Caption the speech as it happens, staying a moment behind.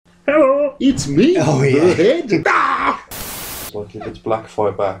It's me, Oh, yeah. the head. Ah! Like, if it's black,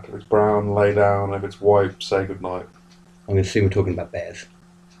 fight back. If it's brown, lay down. If it's white, say goodnight. I'm going to assume we're talking about bears.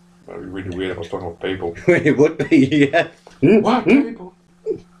 That'd be really weird if I was talking about people. It would be, yeah. What people?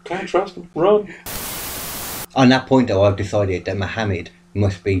 Can't trust them. Run. On that point, though, I've decided that Mohammed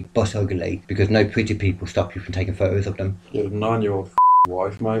must be butt ugly because no pretty people stop you from taking photos of them. You're a 9-year-old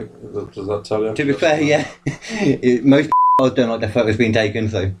wife, mate. Does that tell you? To be fair, yeah. Most don't like their photos being taken,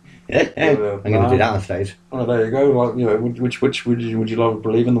 so I'm going to do that on stage. Oh, there you go. Like, you know, which would you rather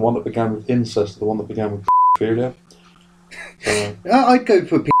believe in? The one that began with incest, or the one that began with pedophilia? I'd go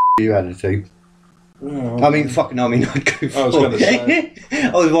for you out of the two. Yeah, I mean, I'd go for... I was going to say.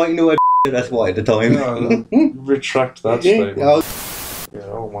 I was writing the word that's why at the time. Retract that statement. Yeah, Yeah,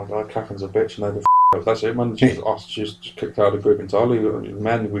 oh my god, Catherine's a bitch and they the that's it, man. She's just kicked out of the group entirely.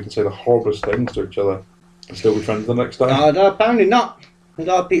 Men, we can say the horriblest things to each other and still be friends the next day. No, apparently not. A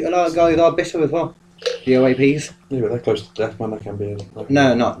lot of guys are bitter as well. The OAPs. Yeah, but they're close to death, man. They can be.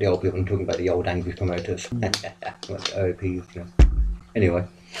 No, not the old people. I'm talking about the old angry promoters. Like the OAPs, yeah. Anyway.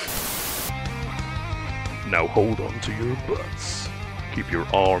 Now hold on to your butts. Keep your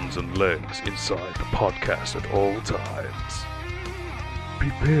arms and legs inside the podcast at all times.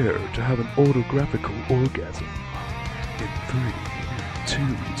 Prepare to have an autographical orgasm in 3, 2, 2,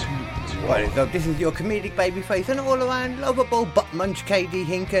 1. What is up? This is your comedic babyface and all-around lovable butt munch KD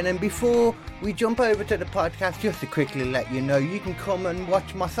Hinken. And before we jump over to the podcast, just to quickly let you know, you can come and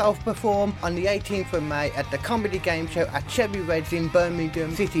watch myself perform on the 18th of May at the Comedy Game Show at Chevy Reds in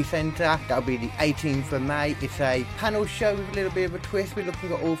Birmingham City Centre. That'll be the 18th of May. It's a panel show with a little bit of a twist. We're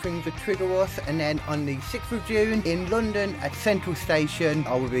looking at all things that trigger us. And then on the 6th of June in London at Central Station,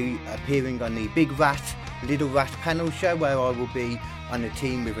 I will be appearing on the Big Rat, Little Rat panel show, where I will be on a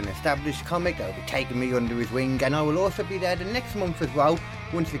team with an established comic that will be taking me under his wing, and I will also be there the next month as well,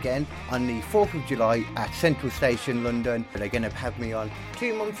 once again on the 4th of July at Central Station, London. They're going to have me on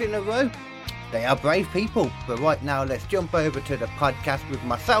 2 months in a row. They are brave people. But right now, let's jump over to the podcast with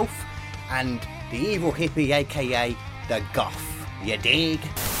myself and the evil hippie, aka the Goth. You dig?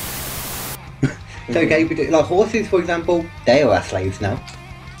 It's okay, but like horses, for example, they are our slaves now.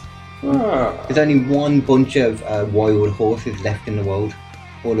 Ah. There's only one bunch of wild horses left in the world.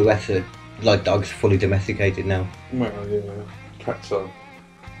 All the rest are, like dogs, fully domesticated now. Well, yeah. Cats are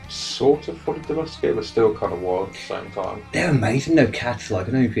sort of fully domesticated, but still kind of wild at the same time. They're amazing though, cats. Like,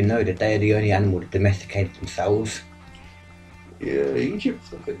 I don't know if you know that they are the only animal that domesticated themselves. Yeah, Egypt,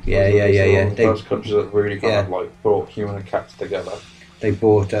 I think. Yeah. The first countries that really kind of like brought human and cats together. They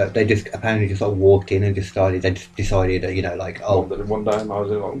brought, they just apparently just like walked in and they just decided that, you know, like, oh. One day and I was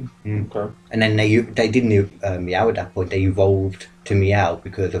like, okay. And then they didn't meow at that point, they evolved to meow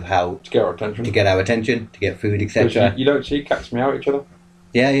because of how... To get our attention. To get our attention, to get food, etc. You don't see cats meow at each other?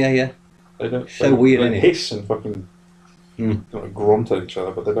 Yeah. They don't. So weird, isn't they it? hiss and fucking grunt at each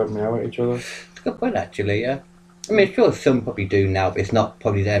other, but they don't meow at each other. It's a good point, actually, yeah. I mean, sure, some probably do now, but it's not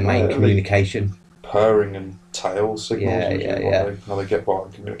probably their main communication. Purring and tail signals, how they get by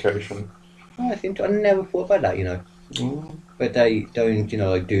in communication. I never thought about that, you know. But they don't, you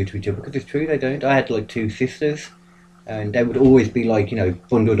know, like do it to each other, because it's true, they don't. I had like 2 sisters, and they would always be like, you know,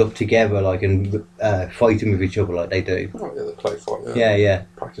 bundled up together, like, and fighting with each other like they do. Oh yeah, they play fight. Yeah.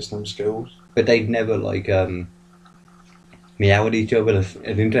 Practice them skills. But they'd never like meow at each other. It's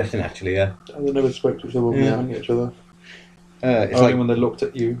interesting, actually, yeah. And they never spoke to each other, meowing at each other. It's only like when they looked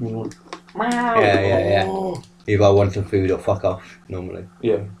at you, you're like, meow. Yeah. Either I want some food or fuck off, normally.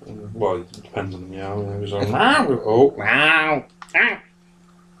 Yeah. Well, it depends on the meow. It was like, meow.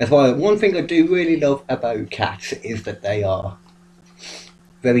 That's why one thing I do really love about cats is that they are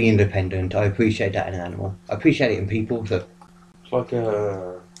very independent. I appreciate that in an animal. I appreciate it in people. So it's like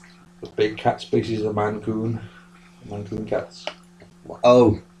the big cat species of Mancoon cats.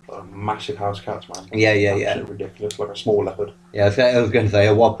 Oh. Massive house cats, man. Yeah. Absolutely ridiculous, like a small leopard. Yeah, I was going to say,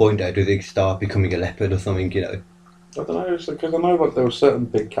 at what point do they start becoming a leopard or something, you know? I don't know, because I know like there were certain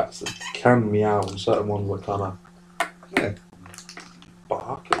big cats that can meow and certain ones that kind of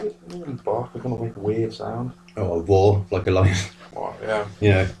bark. Bark, they kind of make a weird sound. Oh, a roar, like a lion. Well, yeah. You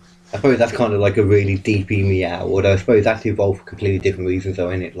know, I suppose that's kind of like a really deepy meow, although I suppose that's evolved for completely different reasons,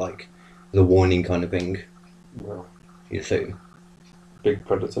 though, isn't it? Like, the warning kind of thing. Well, you assume. Big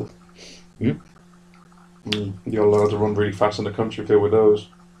predator. You're allowed to run really fast in the country filled with those.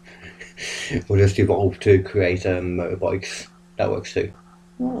 Or just evolve to create motorbikes. That works too.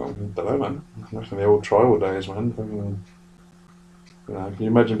 Well, I don't know, man. Back in the old tribal days, man. You know, can you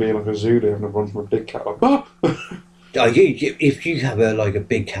imagine being like a zoo there and run from a big cat like, ah! If you have a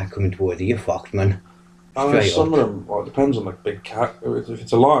big cat coming towards you, you're fucked, man. Straight some up. of them, well, it depends on the big cat. If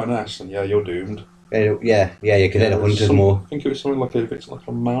it's a lioness, then yeah, you're doomed. Yeah, because they're the hunters some, more. I think it was something like if it's like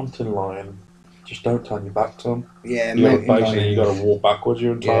a mountain lion, just don't turn your back to them. Yeah, You got to mountain basically you got to lions. walk backwards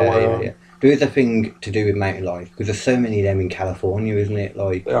your entire way home. Yeah. There is a thing to do with mountain lions because there's so many of them in California, isn't it?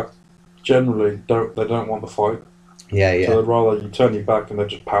 Like, They are generally don't want the fight. yeah. So they'd rather you turn your back and they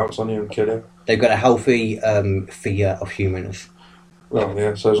just pounce on you and kill you. They've got a healthy fear of humans. Well,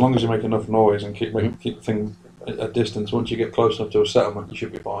 yeah. So as long as you make enough noise and keep the thing at a distance, once you get close enough to a settlement, you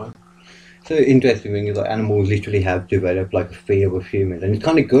should be fine. So interesting thing is like animals literally have developed like a fear of humans, and it's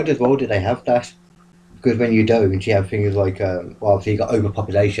kind of good as well that they have that. Because when you don't, you have things like, well, obviously you got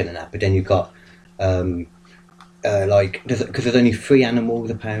overpopulation and that, but then you've got, because there's only 3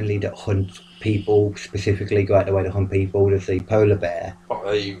 animals apparently that hunt people, specifically go out their way to hunt people. There's the polar bear. Oh,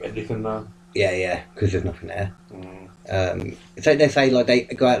 they eat anything now. Yeah, because there's nothing there. So they say like they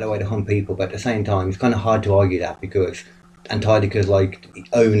go out their way to hunt people, but at the same time, it's kind of hard to argue that because Antarctica's like the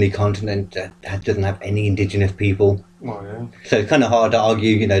only continent that doesn't have any indigenous people. Oh, yeah. So it's kind of hard to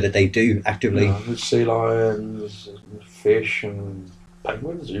argue, that they do actively. There's sea lions, and fish, and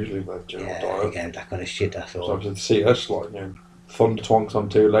penguins usually their general diet. Yeah, that kind of shit. That's all. So obviously to see us like thunder twonks on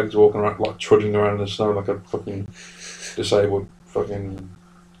 2 legs walking around like trudging around in the snow like a fucking disabled fucking.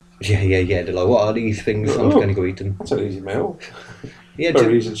 Yeah. They're like, what are these things? I'm just going to go eat them. That's an easy meal. Yeah,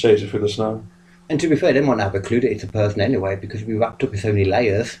 Very easy to chase it through the snow. And to be fair, they might not have a clue that it's a person anyway because we wrapped up in so many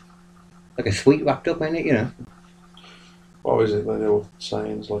layers. Like a sweet wrapped up, ain't it? What is it? The old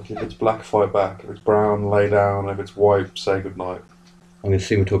sayings like if it's black, fight back. If it's brown, lay down. If it's white, say goodnight. I'm going to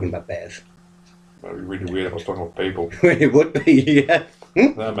assume we're talking about bears. That'd be really weird if I was talking about people. It would be, yeah.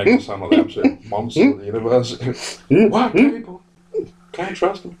 That makes it sound like the absolute monster of the universe. What people? Can't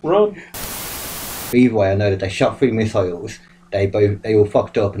trust them. Run. But either way, I know that they shot 3 missiles. They all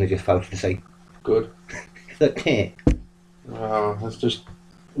fucked up and they just fell to the sea. Good. Look, yeah. That's just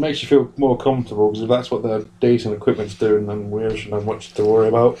makes you feel more comfortable because if that's what their decent equipment's doing, then we shouldn't have much to worry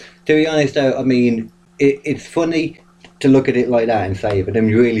about. To be honest, though, I mean, it's funny to look at it like that and say, but then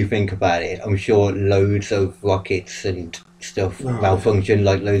you really think about it, I'm sure loads of rockets and stuff malfunction,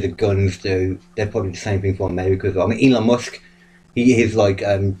 like loads of guns do. They're probably the same thing for America as well. I mean, Elon Musk, his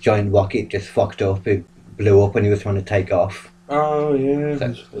giant rocket just fucked up. It blew up when he was trying to take off. Oh yeah,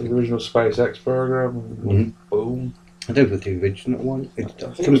 So- the original SpaceX program. Boom. I don't know if it was the original one. I think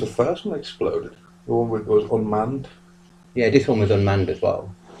it was the first one that exploded. The one that was unmanned. Yeah, this one was unmanned as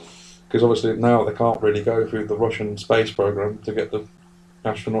well. Because obviously now they can't really go through the Russian space program to get the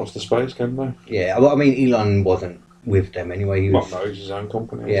astronauts to space, can they? Yeah, well, I mean, Elon wasn't with them anyway. He Well, was. no, he's his own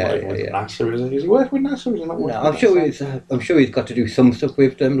company. Yeah, He's like with yeah. NASA, is he? Is he working with NASA? Or is he not No, working I'm with sure NASA? I'm sure he's got to do some stuff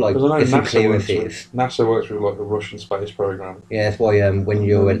with them, like Because I know get some NASA works, clearances. with, NASA works with like the Russian space program. Yeah, that's why when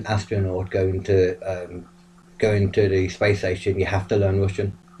you're an astronaut going to the space station, you have to learn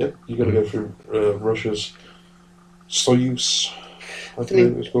Russian. Yep, you got to go through Russia's Soyuz. I That's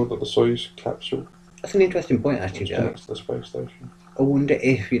believe it's called, like the Soyuz capsule, That's an interesting point, actually, which Joe. connects to the space station. I wonder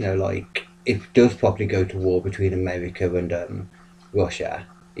if if it does probably go to war between America and Russia,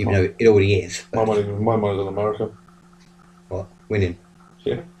 even though it already is. My But, money's on America. what, winning?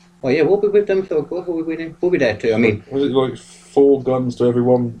 Yeah. Oh yeah, we'll be with them, so of course we'll be winning. We'll be there too. I mean, Was it like 4 guns to every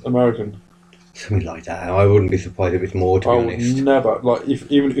one American? something like that. I wouldn't be surprised if it's more, to be I would honest. never, like,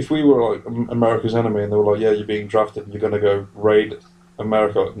 even if we were like America's enemy and they were like, yeah, you're being drafted and you're going to go raid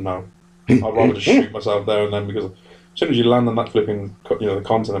America, no. I'd rather just shoot myself there and then because as soon as you land on that flipping, the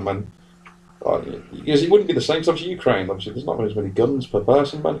continent, man, because it wouldn't be the same. Because obviously Ukraine, obviously there's not as many guns per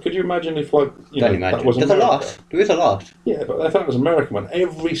person, man. Could you imagine if Don't imagine. that was There's America? a lot. There is a lot. Yeah, but if that was America, man,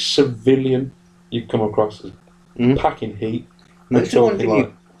 every civilian you come across is packing heat. No, They're it's the one talking thing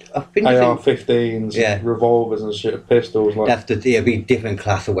like I think AR-15s, Yeah. revolvers and shit, pistols. Like, it'd be a different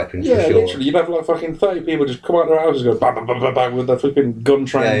class of weapons yeah, for sure. literally, you'd have like fucking 30 people just come out their houses and go bang, bang, bang, bang, bang with their flipping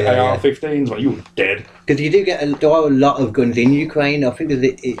gun-trained Yeah. AR-15s. Like, you're dead. Because you do there are a lot of guns in Ukraine. I think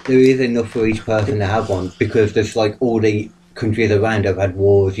there is enough for each person to have one because there's like all the countries around have had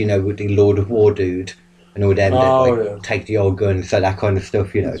wars, with the Lord of War dude and all them that take the old guns, so that kind of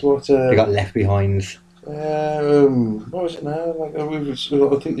stuff, That's what... They got left behinds. what was it now? Like,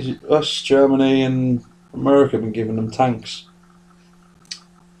 I think us, Germany and America have been giving them tanks.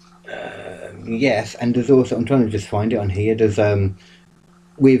 Yes, and there's also, I'm trying to just find it on here, there's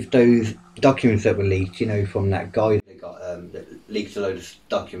with those documents that were leaked, from that guy that got that leaked a load of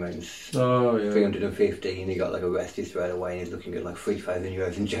documents. Oh, yeah. 350, and he got arrested straight away, and he's looking at 3,000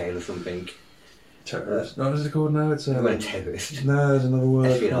 euros in jail or something. Terrorist. What is it called now? It's He went a terrorist. No, there's another word.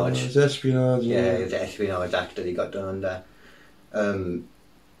 Espionage. It's espionage. Yeah, it's the Espionage Act that he got done under.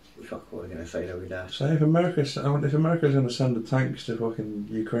 Fuck, what are we going to say there with that? So if America's going to send the tanks to fucking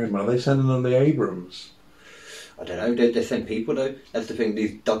Ukraine, man, are they sending them the Abrams? I don't know. They send people though. That's the thing.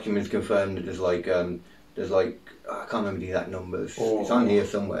 These documents confirm that there's like I can't remember the exact numbers. Oh. It's on here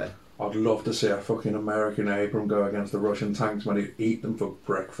somewhere. I'd love to see a fucking American Abram go against the Russian tanks, man. He'd eat them for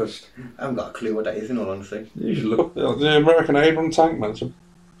breakfast. I haven't got a clue what that is, in all honesty. You should look up the American Abram tank, man.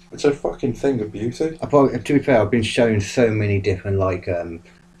 It's a fucking thing of beauty. To be fair, I've been shown so many different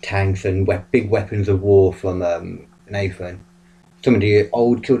tanks and big weapons of war from Nathan. Some of the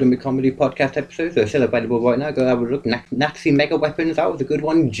old Killed Me Comedy podcast episodes are still available right now. Go have a look. Nazi mega weapons, that was a good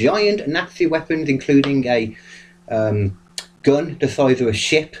one. Giant Nazi weapons, including a gun the size of a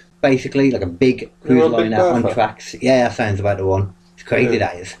ship, basically, like a big cruise liner on tracks. Yeah, that sounds about the one. It's crazy,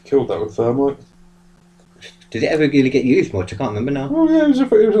 that is. Killed that with thermite. Did it ever really get used much? I can't remember now. Oh yeah, it was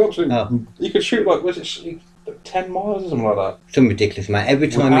absolutely... Oh. You could shoot, like, was it 10 miles or something like that? Some ridiculous amount. Every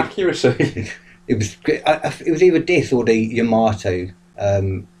time... With accuracy. It was either this or the Yamato.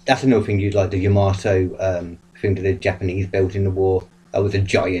 That's another thing you'd like, the Yamato thing that the Japanese built in the war. That was a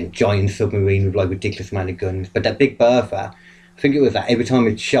giant submarine with like ridiculous amount of guns. But that Big Bertha, I think it was that every time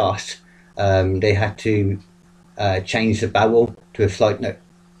it shot, they had to change the barrel to a slight... No,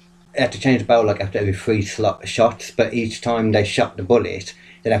 they had to change the barrel like after every 3 shots, but each time they shot the bullet,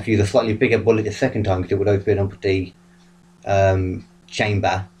 they'd have to use a slightly bigger bullet the second time because it would open up the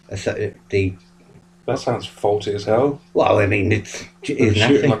chamber. That sounds faulty as hell. Well, I mean, it's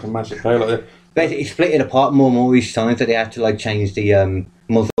shooting like a massive payload. Basically, it split it apart more and more each time, so they had to like change the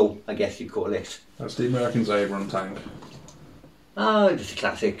muzzle, I guess you'd call it. That's the Americans' Abram tank. Oh, just a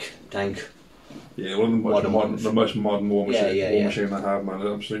classic tank. Yeah, one of the most modern war machine, machine they have, man. It's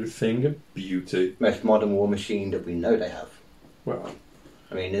an absolute thing of beauty. Most modern war machine that we know they have. Well,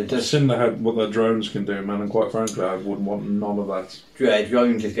 I mean, it does. Seeing they had what their drones can do, man, and quite frankly, I wouldn't want none of that. Yeah,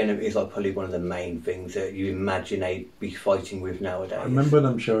 drones is like probably one of the main things that you imagine they'd be fighting with nowadays. I remember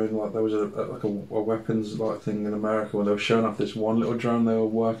them showing like there was a weapons like thing in America where they were showing off this one little drone they were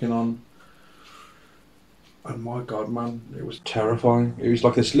working on. And my God, man, it was terrifying. It was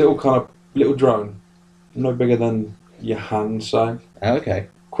like this little drone, no bigger than your hand, say. Oh, okay.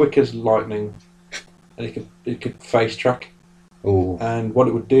 Quick as lightning, and it could face track. Ooh. And what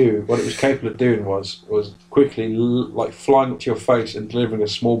it was capable of doing was quickly like flying up to your face and delivering a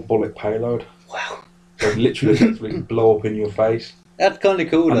small bullet payload. Wow. So it literally blow up in your face. That's kind of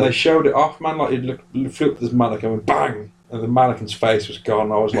cool. And they showed it off, man. Like it flew up to this mannequin and bang, and the mannequin's face was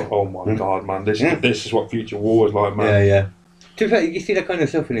gone. I was like, oh my God, man, this is what future war is like, man. Yeah, yeah. To be fair, you see that kind of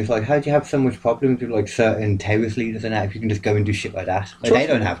stuff, and it's like, how do you have so much problems with like certain terrorist leaders and that if you can just go and do shit like that? Like, they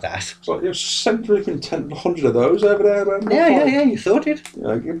don't have that. It's like, you've sent 100 of those over there, man. Yeah, you sorted.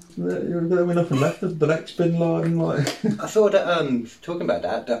 Yeah, there'll be nothing left of the next Bin Laden, like. I saw that, talking about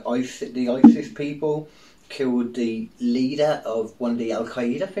that, the ISIS people killed the leader of one of the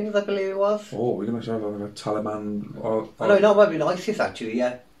Al-Qaeda things, I believe it was. Oh, we're going to have like a Taliban... No, not maybe an ISIS, actually,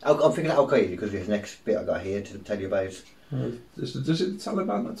 yeah. I'm thinking of Al-Qaeda because this next bit I got here to tell you about. Is it the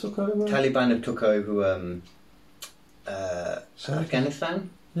Taliban that took over? Taliban have took over Afghanistan.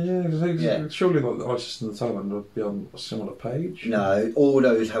 Yeah, surely like ISIS and the Taliban would be on a similar page. No, all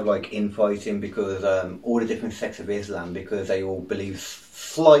those have like infighting because all the different sects of Islam, because they all believe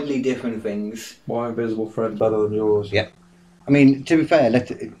slightly different things. My invisible friend better than yours. Yep. I mean, to be fair,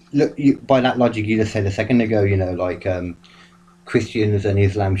 by that logic you just said a second ago, you know, like Christians and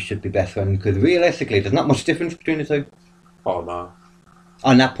Islam should be best friends because realistically there's not much difference between the two. Oh no.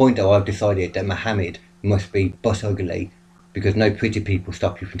 On that point though, I've decided that Muhammad must be butt ugly because no pretty people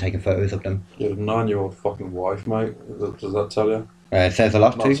stop you from taking photos of them. You have a 9-year-old fucking wife, mate. Does that tell you? It says a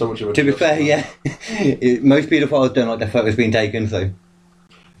lot Not too. so much of a to be fair, yeah. Most pedophiles don't like their photos being taken, so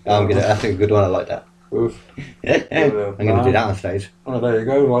that's a good one. I like that. Oof. I'm gonna do that on stage. Oh, there you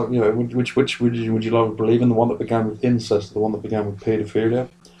go. Like, you know, which would you rather believe in? The one that began with incest, or the one that began with paedophilia?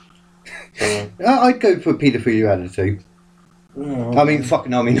 I'd go for paedophilia out of the two. Yeah, I mean,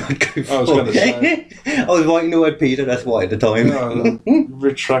 I'd go for... I was going to say... I was writing the word pedo, that's why at the time.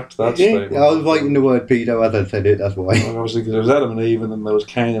 Retract that statement. I was writing the word pedo as I said it, that's why. Well, obviously, because there was Adam and Eve, and then there was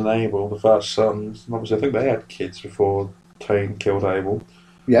Cain and Abel, the first sons. And obviously, I think they had kids before Cain killed Abel.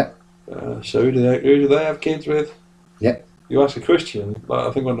 Yeah. So who do they have kids with? Yeah. You ask a Christian, like,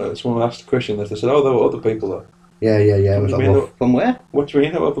 I think when someone asked a Christian this, they said, oh, there were other people there. Yeah. From where? What do you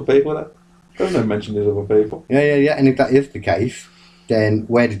mean there were other people there? There's no mention of other people. Yeah. And if that is the case, then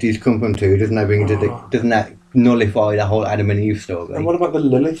where did these come from too? Doesn't that nullify the whole Adam and Eve story? And what about the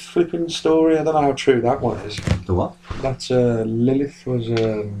Lilith flipping story? I don't know how true that one is. The what? That's Lilith was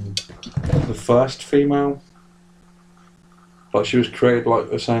the first female. Like she was created like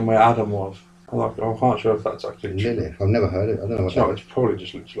the same way Adam was. I'm not sure if that's actually true. Lilith, I've never heard it. I don't know what No, that it's probably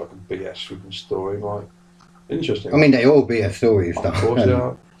just looks like a BS freaking story. Like interesting. is. I mean, they all be a stories, though. of course they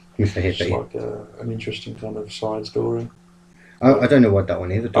are. Mr. It's Hippie. like an interesting kind of side story. I don't know what that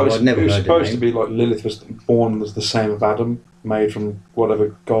one is at all. I've never it was heard supposed the to name. be like Lilith was born as the same as Adam, made from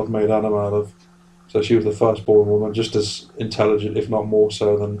whatever God made Adam out of. So she was the firstborn woman, just as intelligent, if not more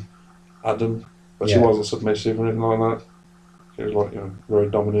so, than Adam. But she Yeah. wasn't submissive or anything like that. She was like, very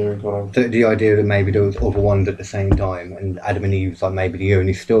domineering kind of. So the idea that maybe there was other ones at the same time, and Adam and Eve was like maybe the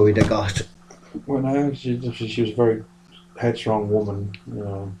only story they got. Well, no, she was a very headstrong woman,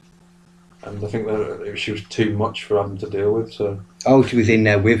 and I think that she was too much for Adam to deal with. So Oh, she was in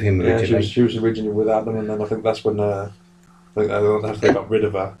there with him yeah, originally. she was originally with Adam, and then I think that's when they got rid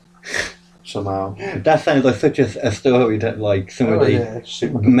of her somehow. That sounds like such a story that like some of the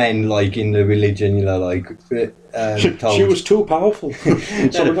men like in the religion, told. She was too powerful, so we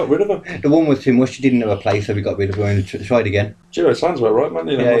got rid of her. The one was too much. She didn't have a place, so we got rid of her and tried again. Do you know, it sounds about right, man.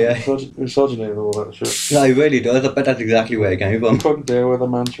 Yeah. Misogyny and all that shit. No, it really does. I bet that's exactly where it came from. Couldn't deal with her,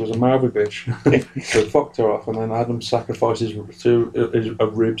 man. She was a mouthy bitch. So fucked her off, and then Adam sacrifices a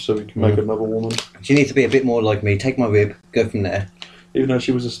rib so he can make another woman. She needs to be a bit more like me. Take my rib, go from there. Even though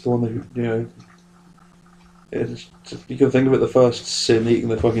she was just the one that, you can think of it, the first sin, eating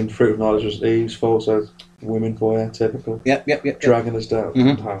the fucking fruit of knowledge, was Eve's fault, so women for you, typical. Yep. Dragging us down.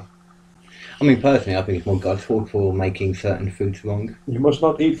 Mhm. I mean, personally, I think it's more God's fault for making certain foods wrong. You must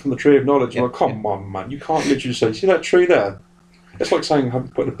not eat from the tree of knowledge. Yeah, Like, come on, man. You can't literally say, see that tree there? It's like saying,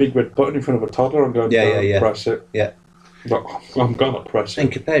 putting a big red button in front of a toddler and going, press it. Yeah. Like, I'm going to press it.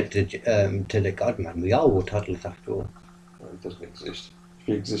 And compared to the God man, we are all toddlers after all. It doesn't exist. If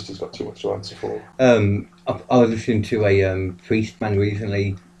he exists, he's got too much to answer for. I was listening to a priest man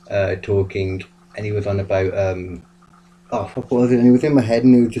recently talking, and he was on about what was it? And he was in my head,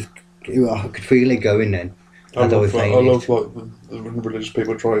 and he was just I could feel it going then. I As I was saying, love like the religious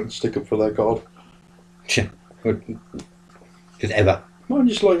people try and stick up for their God. just ever. Well,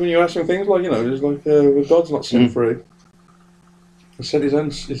 just like when you ask him things like, it's like, well, God's not sin free. He said his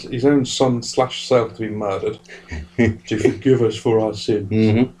own son / self to be murdered to forgive us for our sins.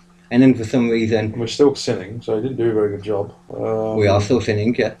 Mm-hmm. And then for some reason, And we're still sinning, so he didn't do a very good job. we are still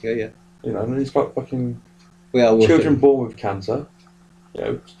sinning. Yeah. And he's got fucking We are all children born with cancer.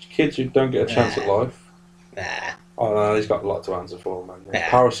 Kids who don't get a chance at life. Nah. Oh no, he's got a lot to answer for, man. Yeah.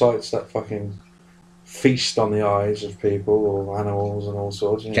 Parasites that fucking feast on the eyes of people or animals and all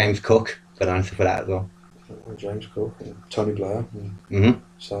sorts. James Cook got an answer for that as well. James Cook, and Tony Blair, and Mm-hmm.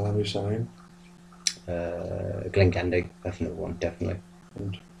 Saddam Hussein, Glenn Candy, that's another one, definitely.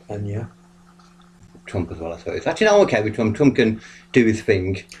 and yeah. Trump as well, I suppose. Actually, no, I'm okay with Trump. Trump can do his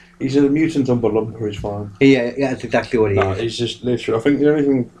thing. He's a mutant umber-lumper, he's fine. Yeah, that's exactly what he No, is. he's just literally, I think the only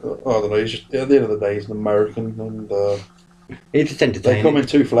thing, I don't know, he's just, at the end of the day, he's an American, and It's just they entertaining. come in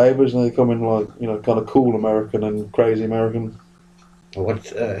two flavours, and they come in like, kind of cool American and crazy American. I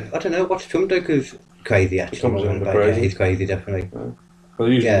don't know, what's Trump do? Because crazy, actually. comes in But crazy. Yeah, he's crazy, definitely. But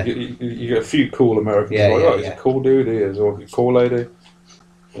usually Yeah. you get a few cool Americans, Yeah, like, yeah, he's yeah. a cool dude, he is, or a cool lady.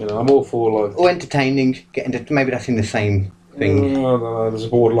 I'm all for like... Or entertaining, maybe that's in the same thing. No, there's a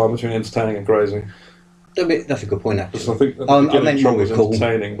borderline between entertaining and crazy. That's a good point, Because actually. I think at the I beginning meant Trump more was with cool.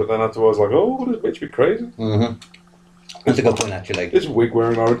 entertaining, but then afterwards like, oh, this bitch be crazy. Mm-hmm. That's a good point, actually. This wig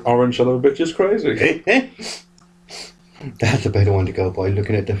wearing orange son of a bitch is crazy. That's a better one to go by,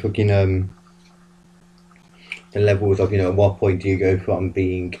 looking at the fucking the levels of, at what point do you go from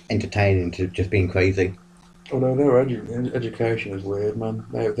being entertaining to just being crazy? Although their education is weird, man.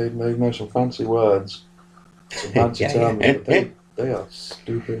 They know some fancy words, some fancy Yeah. terms, but they are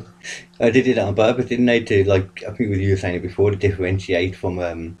stupid. They did it on purpose, didn't they? To like, I think you were saying it before, to differentiate from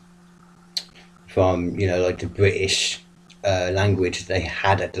like the British language they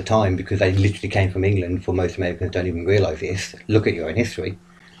had at the time, because they literally came from England. For most Americans, don't even realise this. Look at your own history.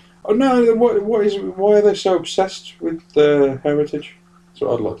 Oh no! Why are they so obsessed with their heritage? That's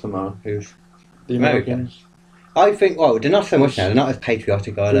what I'd like to know. Who's The Americans. I think, well, they're not so much now. They're not as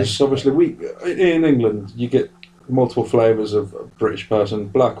patriotic, are they? Because obviously in England you get multiple flavours of a British person: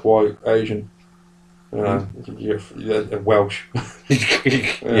 black, white, Asian. You get Welsh.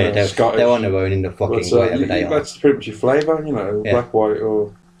 Yeah, they're Scottish. they're on their own in the fucking whatever they are. That's pretty much your flavour, Yeah. black, white,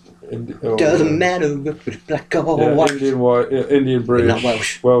 or Doesn't matter if it's black or white. Indian, white, Indian, British,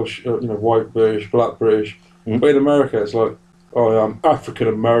 not Welsh. White British, black British. But in America, it's like, oh, I'm African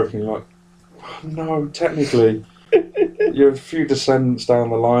American. You're like, no, technically, You're a few descendants down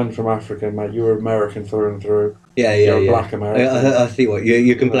the line from Africa, mate. You're American through and through. Yeah, You're a yeah. black American. I see what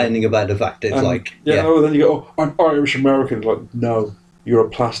you're complaining about the fact that it's like. Yeah, no, then you go, oh, I'm Irish American. Like, no, you're a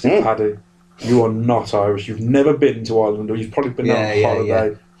plastic paddy. You are not Irish. You've never been to Ireland, or you've probably been on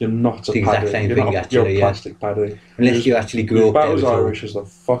holiday. You're not a the paddy. exact same You're thing, not, actually. you're a plastic paddy. Unless you actually grew up about there as at all. Irish as the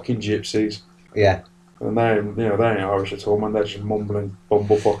fucking gypsies. Yeah. And they ain't Irish at all, man. They're just mumbling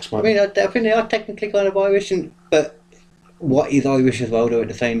bumblefucks, man. I mean, I think they are technically kind of Irish, but what is Irish as well, though, at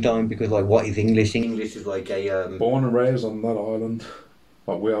the same time? Because, like, what is English? English is like a... Born and raised on that island.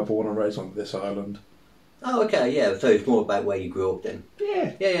 Like, we are born and raised on this island. Oh, okay, yeah. So it's more about where you grew up then.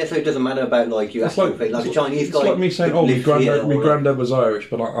 Yeah. Yeah. So it doesn't matter about like you It's actually like a Chinese guy. It's like me saying, "Oh, lives my here or- granddad was Irish,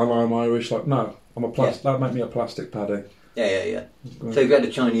 but I'm Irish." Like, no, I'm a plastic. That make me a plastic paddy. Yeah. So if you had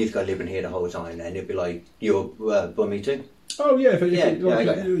a Chinese guy living here the whole time, then it'd be like you're Bummy too. Oh yeah, I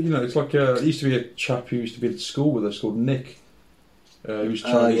got you know, it's like there used to be a chap who used to be at school with us called Nick. He was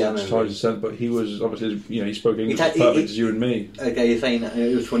Chinese descent, but he was obviously, he spoke English as perfect as you and me. Okay, you're saying that,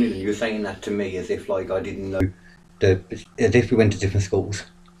 it was funny that you were saying that to me as if like I didn't know as if we went to different schools.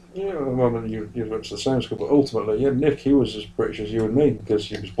 Yeah, well, I mean, you went to the same school, but ultimately, Nick, he was as British as you and me because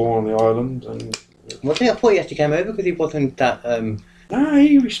he was born on the island. And I thought he actually came over because he wasn't that. Nah,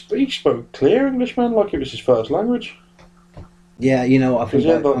 he spoke clear English, man, like it was his first language. Yeah, I think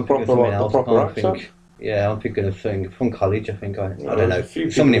I'm the thinking of something else. I can't think. Yeah, I'm thinking of something from college. I think I don't know. A few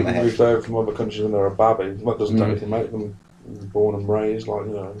Something in people my head. moved over from other countries when they were a babby. That doesn't anything make them born and raised,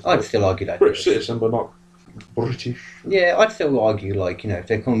 I'd still argue that. British citizen, but not British. Yeah, I'd still argue if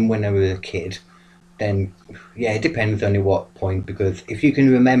they come when they were a kid, then it depends on at what point. Because if you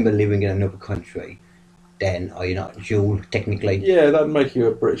can remember living in another country, then are you not dual technically? Yeah, that'd make you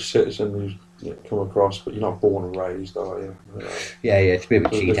a British citizen who's come across, but you're not born and raised, are you? Yeah, it's a bit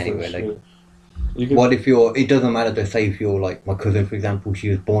of a cheat anyway. What if it doesn't matter to say if you're like my cousin, for example, she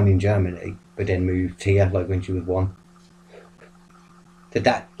was born in Germany, but then moved here like when she was 1. Did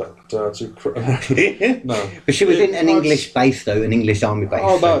that? No. But she was in an English base though, an English army base.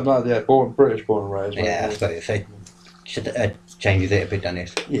 Oh, British born and raised. Yeah, that's what it said. Changes it a bit, doesn't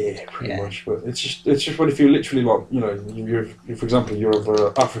it? Yeah, pretty much. But it's just what if you literally you're for example, you're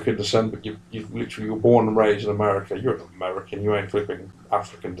of African descent, but you're born and raised in America. You're an American. You ain't flipping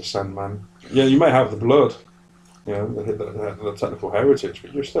African descent, man. Yeah, you may have the blood, the technical heritage,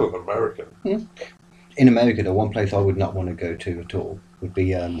 but you're still an American. Hmm. In America, the one place I would not want to go to at all would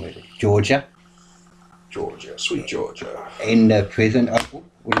be Georgia. Georgia, sweet Georgia. In prison, I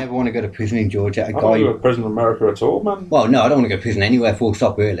would never want to go to prison in Georgia. I don't want to go to prison in America at all, man. Well, no, I don't want to go to prison anywhere, full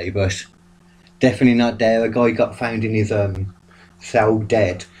stop, really, but definitely not there. A guy got found in his cell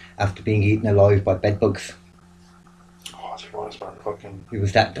dead after being eaten alive by bedbugs. Oh, it's nice, man. Fucking. He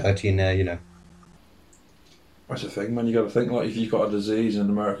was that dirty in there, That's the thing, man. You got to think if you've got a disease in an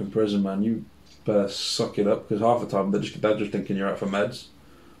American prison, man, you better suck it up because half the time they're just thinking you're out for meds.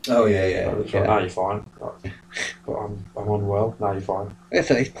 Oh yeah. Now you're fine. But I'm unwell. Now you're fine. Yeah,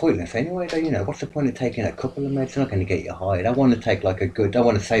 so it's pointless anyway. Though, what's the point of taking a couple of meds? It's not going to get you high. I want to take I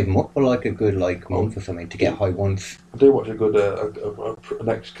want to save them up for a good month or something to get high once. I do watch a good an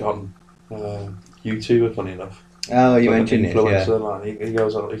ex-con YouTuber, funny enough. Oh, you mentioned it. Yeah. He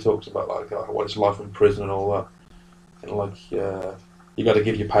goes on. He talks about what it's like in prison and all that. And you got to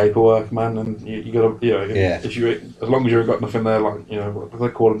give your paperwork, man, and you got to, if you, as long as you've got nothing there, what they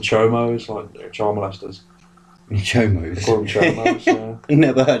call them, chomos, child molesters. Chomos. They call them chomos. Yeah.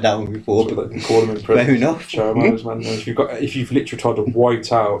 Never heard that one before. So they call them in prison. Fair enough. Chomos, man. And if you've literally tried to white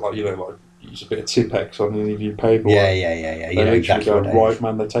out, use a bit of Tipex on any of your paperwork. Yeah. They literally exactly go, right,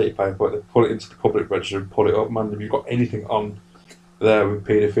 man. They take your paperwork, they pull it into the public register and pull it up, man. If you've got anything on there with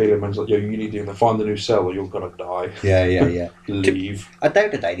paedophilia, man's like, you need to find a new cell or you're gonna die. Yeah. Leave. I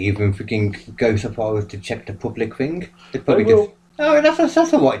doubt that they'd even freaking go so far as to check the public thing. They'd probably They will. just. Oh,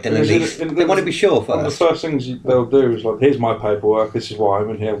 that's a right then at least. They want to be sure One of the first. first things they'll do is here's my paperwork. This is why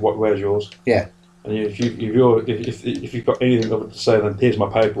I'm in here. Where's yours? Yeah. And if you've got anything of it to say, then here's my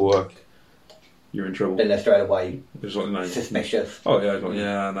paperwork. You're in trouble. Then they're straight away It's like, no. suspicious. Oh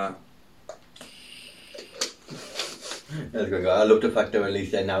yeah, nah. That's good. I love the fact that at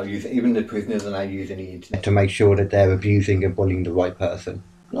least they're now using, even the prisoners are now using the internet to make sure that they're abusing and bullying the right person.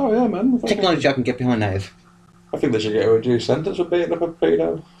 Oh yeah, man. Technology I can get behind that is. I think they should get a reduced sentence for beating up a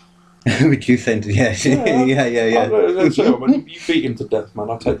pedo. Reduced sentence, yes. Yeah. That's it, man. You beat him to death, man.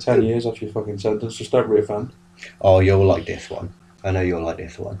 I'll take 10 years off your fucking sentence. Just don't reoffend. Oh, you'll like this one. I know you'll like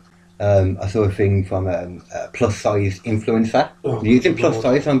this one. I saw a thing from a plus-size influencer. Using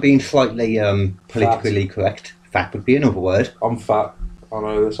plus-size, I'm being slightly politically correct. Fat would be another word. I'm fat. I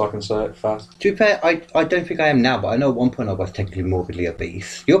know this, I can say it, fat. To be fair, I don't think I am now, but I know at one point I was technically morbidly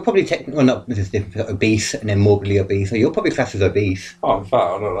obese. You're probably technically, well, not, this is different, obese and then morbidly obese, so you're probably classed as obese. Oh, I'm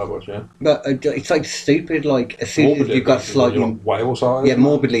fat, I know that much, yeah. But it's like stupid, like, as soon Morbidly as you've got obese is slightly... like whale size. Yeah,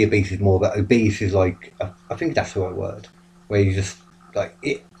 morbidly obese is more, but obese is like, I think that's the right word, where you just,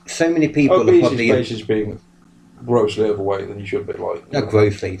 like, so many people Obese are probably... is basically being grossly overweight than you should be, like... Not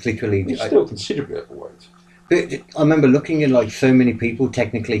grossly, it's literally... You're still considerably overweight. But I remember looking at like so many people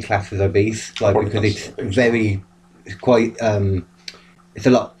technically classed as obese, like because it's very, it's quite, it's a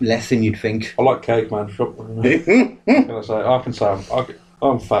lot less than you'd think. I like cake, man. I can say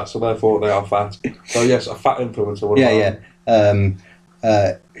I'm fat, so therefore they are fat. So yes, a fat influencer.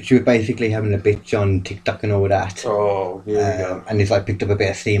 She was basically having a bitch on TikTok and all that. Oh, here we go. And it's like picked up a bit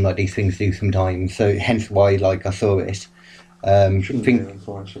of steam like these things do sometimes. So hence why like I saw it. Shouldn't be an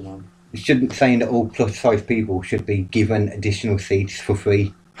influencer, man. Shouldn't saying that all plus size people should be given additional seats for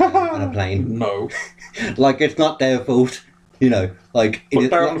free on a plane. No. Like it's not their fault, you know. Like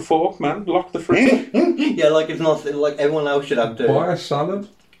Put down the fork, man. Lock the fridge. Yeah, like it's not like everyone else should have to Buy a salad.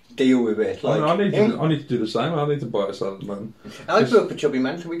 deal with it. Like I need to do the same. I need to buy a salad, man. I grew up a chubby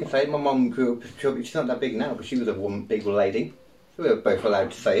man, so we can say it. My mum grew up chubby. She's not that big now, but she was a big lady. So we were both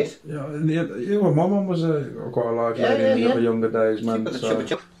allowed to say it. Yeah, well, my mum was quite a large lady in her younger days, man.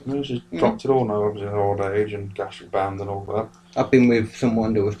 She's dropped it all now, obviously, in her old age and gastric band and all that. I've been with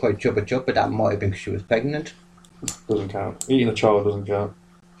someone that was quite chubby, but that might have been because she was pregnant. Doesn't count. Eating a child doesn't count.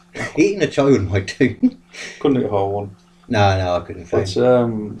 Eating a child might do. Couldn't eat a whole one. No, I couldn't say. But,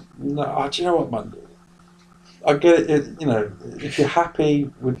 no, do you know what, man? I get it, you know, if you're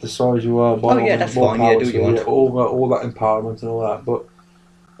happy with the size you are, that's fine, yeah, do what you want. All that empowerment and all that, but...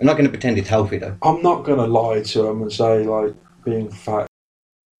 I'm not going to pretend it's healthy, though. I'm not going to lie to them and say, like, being fat...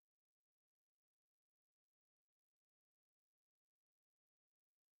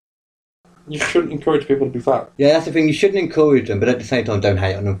 You shouldn't encourage people to be fat. Yeah, that's the thing. You shouldn't encourage them, but at the same time, don't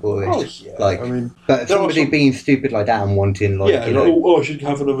hate on them for it. Oh, yeah, like, I mean, but somebody being stupid like that and wanting, like, yeah, you know, I should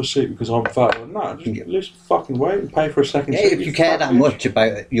have another seat because I'm fat. Well, no, just lose fucking wait and pay for a second yeah, seat. if you care that much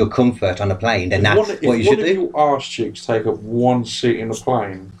about your comfort on a plane, then that's what you should do. If one of you arse cheeks take up one seat in a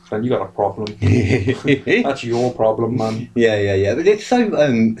plane, then you got a problem. That's your problem, man. Yeah. But it's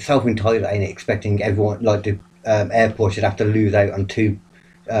so self-entitled, ain't it? Expecting everyone, like the airport should have to lose out on two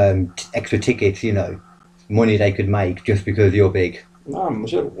extra tickets, you know, money they could make just because you're big. No,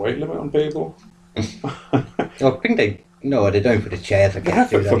 is there a weight limit on people? I think they don't for the chairs. They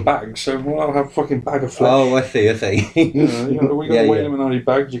have it for bags, so I'll have a fucking bag of flesh. Oh, I see. We got a weight limit on any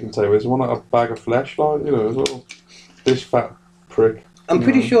bags you can take. There's one a bag of flesh, like, you know, this fat prick. I'm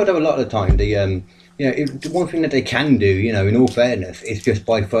pretty sure that a lot of the time the one thing that they can do, you know, in all fairness, is just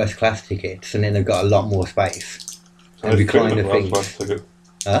buy first class tickets, and then they've got a lot more space. And we kind of think.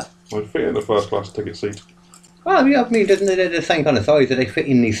 Huh? I'd fit in the first class ticket seat. Oh, yeah, I mean, they're the same kind of size. Do they fit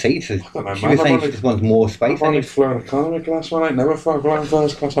in these seats? I don't know, she was saying she just wants more space. I've only flown economy class, man. I ain't never flown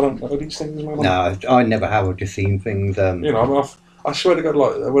first class. I don't know these things, man. No, I never have. I've just seen things. You know, I swear to God,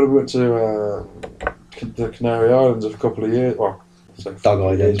 like, when we went to the Canary Islands a couple of years, well, Dog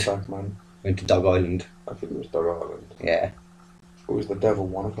Island. Years back, man. Went to Dog Island. I think it was Dog Island. Yeah. It was the Devil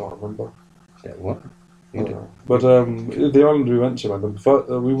one, I can't remember. Yeah, what? But the island we went to, man,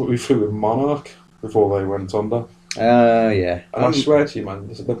 we flew with Monarch before they went under. Yeah. And I swear to you, man,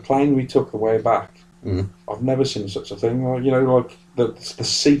 the plane we took the way back, I've never seen such a thing. Like, you know, like the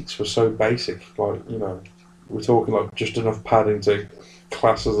seats were so basic. Like, you know, we're talking like just enough padding to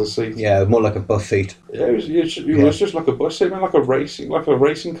class as a seat. Yeah, more like a bus seat. Yeah, it was just like a bus seat, man, like a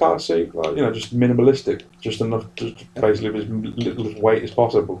racing car seat. Like, you know, just minimalistic, just enough to basically as little weight as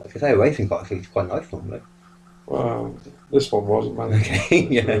possible. I could say a racing car seat's quite nice normally. Well, this one wasn't, man. Okay,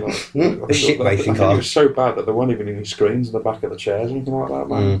 yeah. A shit racing car. It was so bad that there weren't even any screens in the back of the chairs or anything like that,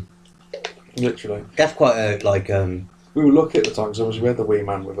 man. Literally. That's quite a, we were lucky at the time because we had the wee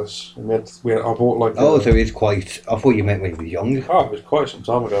man with us. And I bought like... so it's quite... I thought you meant when he was young. Oh, it was quite some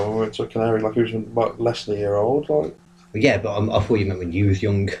time ago when we went to Canary, like he was about less than a year old, like. Yeah, but I thought you meant when you was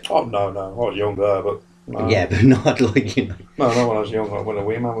young. Oh, no, I was younger, but... No. Yeah, but not like, you know... No, not when I was young, like when the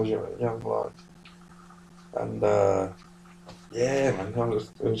wee man was young, like... And, yeah, man, I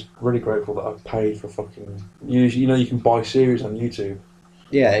was really grateful that I paid for fucking... You know, you can buy series on YouTube.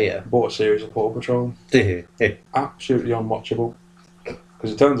 Yeah. Bought a series of Paw Patrol. Absolutely unwatchable.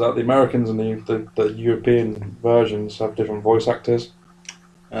 Because it turns out the Americans and the European versions have different voice actors.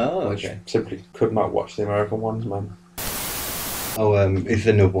 Oh, okay. Simply could not watch the American ones, man. Oh, it's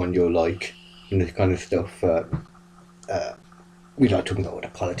another one you're like, and this kind of stuff. We like talking about all the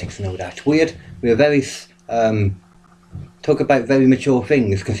politics and all that. It's weird. We're very talk about very mature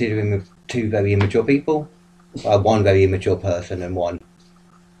things, considering we're two very immature people. Well, one very immature person and one,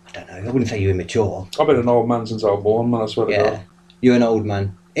 I don't know, I wouldn't say you're immature. I've been an old man since I was born, man, I swear to Yeah, God. you're an old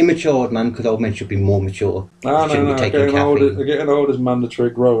man. Immature old man, because old men should be more mature. No, Shouldn't be taking caffeine. getting old is mandatory,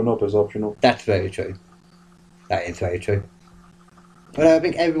 growing up is optional. That's very true. That is very true. But I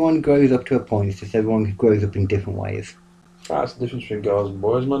think everyone grows up to a point, it's just everyone grows up in different ways. That's the difference between girls and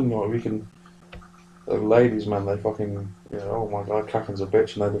boys, man. Like, we can... The ladies, man, they fucking... You know, oh my God, Catherine's a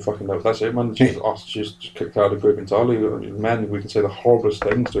bitch, and they fucking... That's it, man. She's just kicked out of the group entirely. Men, we can say the horriblest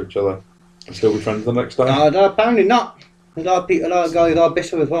things to each other and still be friends the next day. No, apparently not. A lot of guys are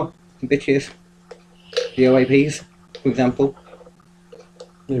bitter as well. Bitches. The OAPs, for example.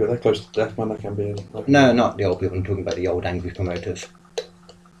 Yeah, but they're close to death, man. They can be... No, not the old people. I'm talking about the old angry promoters.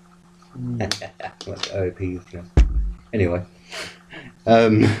 OAPs, you know. Anyway.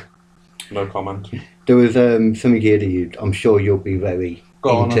 No comment. There was something here that I'm sure you'll be very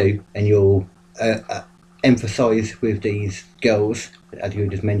into, and you'll emphasise with these girls, as you were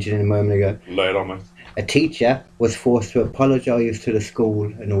just mentioning a moment ago. Lay it on me. A teacher was forced to apologise to the school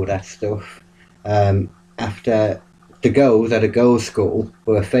and all that stuff after the girls at a girls' school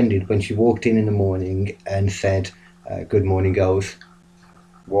were offended when she walked in the morning and said, "Good morning, girls."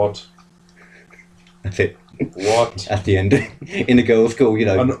 What? That's it. What? At the end. In a girls' school, you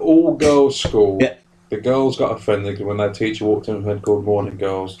know. An all-girls school. Yeah. The girls got offended when their teacher walked in and said, "Good morning,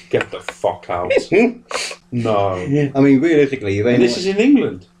 girls." Get the fuck out. No. I mean, realistically, And this is in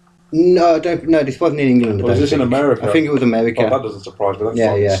England. No, this wasn't in England. Or is this in America? I think it was America. Oh, that doesn't surprise me. That's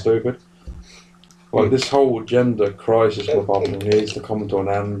fucking stupid. Like, this whole gender crisis we're popping needs to come to an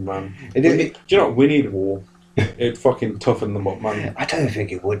end, man. Do you know what? We need war. It'd fucking toughen them up, man. I don't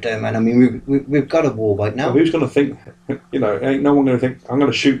think it would, though, man. I mean, we've got a war right now. Well, who's going to think, you know, ain't no one going to think, I'm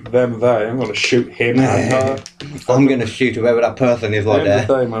going to shoot them there, I'm going to shoot him and her. I'm going to shoot whoever that person is right there. At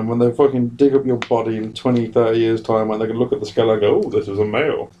the end of the day, man, when they fucking dig up your body in 20, 30 years' time, man, they can look at the skull and go, "Oh, this is a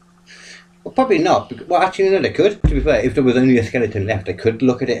male." Well, probably not. Well, actually, no, they could. To be fair, if there was only a skeleton left, they could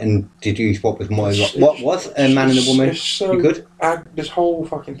look at it and deduce what was more. What was a man and a woman? So, you could. This whole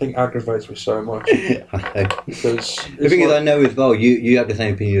fucking thing aggravates me so much. Because the thing is, I know as well. You have the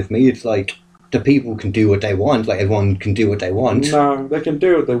same opinion as me. It's like the people can do what they want. Like everyone can do what they want. No, they can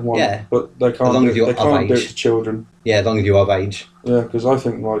do what they want. Yeah. But they can't. As long as you're they can't do it to children. Yeah, as long as you're of age. Yeah, because I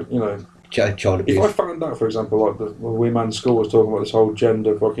think, like, you know. Child abuse. If I found out, for example, like the Wee Man School was talking about this whole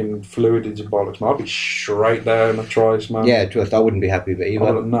gender fucking fluidity bollocks, man, I'd be straight there in my trice, man. Yeah, trust. I wouldn't be happy with it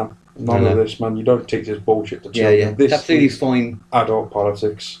either. None of this, man. You don't teach this bullshit to children. Yeah. This it's absolutely fine. Adult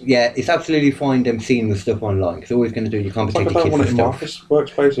politics. Yeah, it's absolutely fine them seeing the stuff online. It's always going to do your competition. I don't want it in my office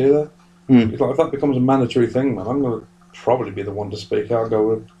workspace either. It's like, if that becomes a mandatory thing, man, I'm going to probably be the one to speak out and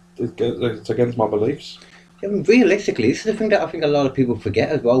go, it's against my beliefs. Yeah, realistically, this is the thing that I think a lot of people forget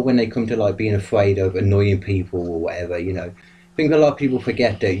as well when they come to like being afraid of annoying people or whatever, you know. I think a lot of people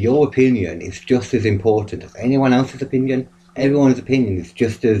forget that your opinion is just as important as anyone else's opinion. Everyone's opinion is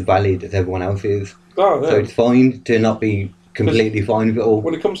just as valid as everyone else's. Oh, yeah. So it's fine to not be completely fine with it all.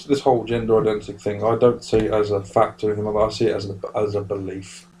 When it comes to this whole gender identity thing, I don't see it as a fact or anything like that. I see it as a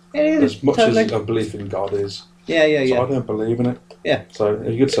belief. It is, as much totally. as a belief in God is. Yeah. So I don't believe in it. Yeah. So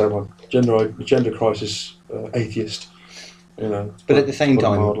you could say, well, gender crisis atheist, you know. But at the same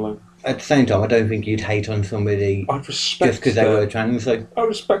time, I don't think you'd hate on somebody I'd respect just because they were trans. So. I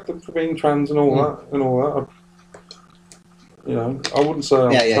respect them for being trans and all that. You know, I wouldn't say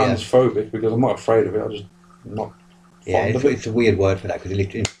I'm transphobic because I'm not afraid of it. I'm just not. It's a weird word for that because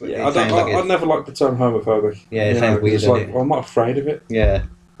I never liked the term homophobic. Yeah, it sounds weird. It's like, well, I'm not afraid of it. Yeah.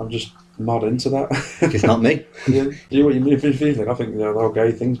 I'm just not into that. It's not me. Yeah, do you know what you mean? If you think, I think, you know, the whole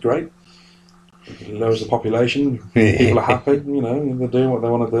gay thing's great. It lowers the population. People are happy. You know, they're doing what they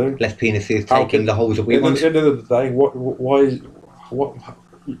want to do. Less penises taking the holes that we want. At the end of the day,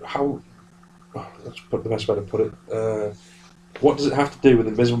 how? Let's put the best way to put it. What does it have to do with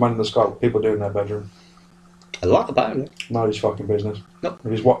Invisible Man in the Sky? What people do in their bedroom? A lot about it. Nobody's fucking business. Nope.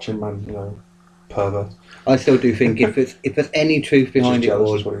 If he's watching, man, you know, pervert. I still do think if there's any truth behind it,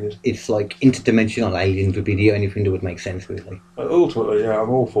 or it's like interdimensional aliens would be the only thing that would make sense, really. Ultimately, yeah, I'm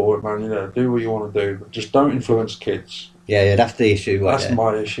all for it, man. You know, do what you want to do, but just don't influence kids. Yeah, that's the issue. Right, that's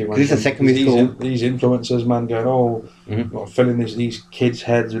my issue, man. It's a secondary school. These influencers, man, going, filling these kids'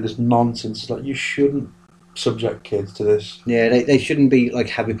 heads with this nonsense. Like, you shouldn't subject kids to this. Yeah, they shouldn't be like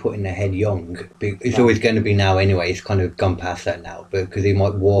have it put in their head young. It's always going to be now anyway. It's kind of gone past that now, because he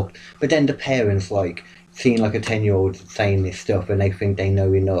might warp. But then the parents like seeing like a 10-year-old saying this stuff and they think they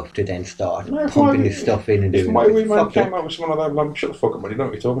know enough to then start pumping this stuff in and doing. If my wee man came out with someone like that, I'm shut the fuck up, man. You know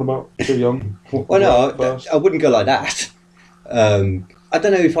what you're talking about? Too young. Well, no, I wouldn't go like that. I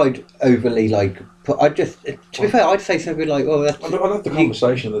don't know if I'd overly like. I'd just, to be fair, I'd say something like, "Oh, that's." I'd have the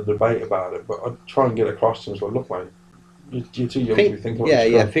conversation, the debate about it, but I'd try and get across to them as well. Look, mate, you're too young to be thinking about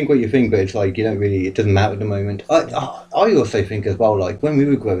this. Think what you think, but it's like you don't really. It doesn't matter at the moment. I also think as well, like when we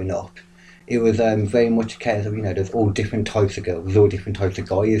were growing up, it was very much a case of there's all different types of girls, all different types of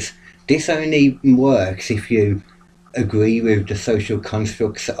guys. This only works if you agree with the social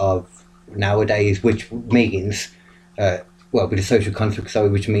constructs of nowadays, which means. With the social construct,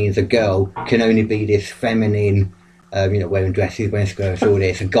 which means a girl can only be this feminine, wearing dresses, wearing skirts, all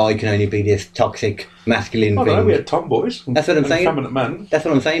this. A guy can only be this toxic, masculine thing. No, we had tomboys. That's what I'm saying. Feminine men. That's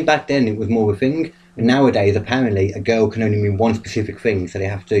what I'm saying. Back then, it was more of a thing. And nowadays, apparently, a girl can only mean one specific thing, so they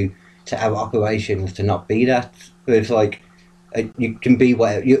have to have operations to not be that. But it's like, you can be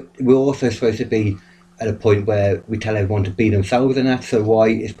whatever. We're also supposed to be at a point where we tell everyone to be themselves and that, so why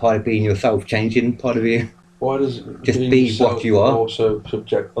is part of being yourself changing part of you? Why does just be what you are? Also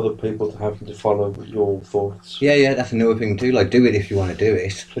subject other people to having to follow your thoughts. Yeah, that's another thing too. Like, do it if you want to do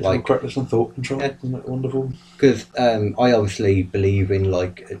it. Like correctness and thought control. Yeah. Isn't that wonderful? Because I obviously believe in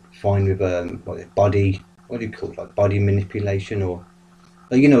fine with body. What do you call it? Like body manipulation or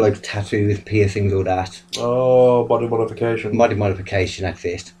like tattoos, piercings, all that. Oh, body modification. Body modification. That's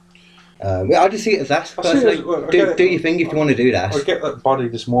it. I just see it as that. Do you think if you want to do that? I get that body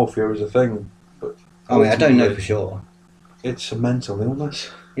dysmorphia is a thing, but. I don't know for sure. It's a mental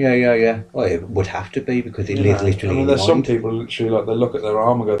illness. Yeah. Well, it would have to be because it is literally. There's some people literally they look at their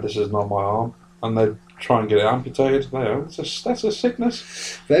arm and go, "This is not my arm," and they try and get it amputated. That's a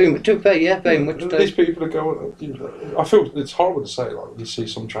sickness. Very much. Very much. These people are going. I feel it's horrible to say. Like you see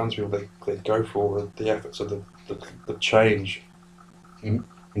some trans people, they go for all the efforts of the change. Mm-hmm.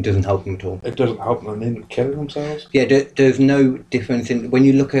 It doesn't help them at all. It doesn't help them, and they end up killing themselves. Yeah, there's no difference in when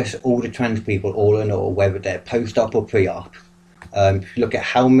you look at all the trans people, all in all, whether they're post-op or pre-op. If you look at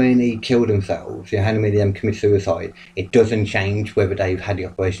how many kill themselves, how many of them commit suicide, it doesn't change whether they've had the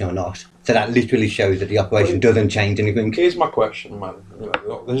operation or not. So that literally shows that the operation doesn't change anything. Here's my question, man.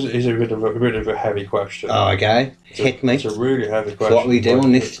 This is a bit of a heavy question. Oh, okay. Hit me. It's a really heavy question. So what we do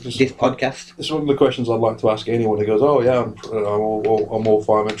on this podcast? It's one of the questions I'd like to ask anyone who goes, "Oh yeah, I'm all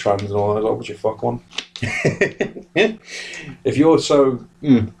fine with trans and all that." Like, would you fuck one? If you're so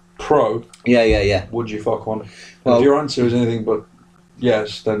pro, yeah, would you fuck one? Well, if your answer is anything but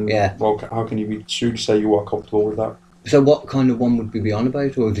yes, then well, how can you be true to say you are comfortable with that? So what kind of one would we be on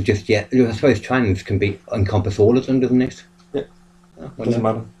about, or is it just I suppose trans can encompass all of them, doesn't it? Yeah, doesn't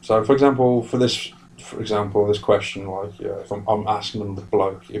matter. So, for example, this question, if I'm asking them the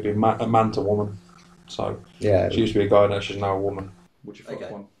bloke, it'd be a man to woman. So she used to be a guy, now she's now a woman. Would you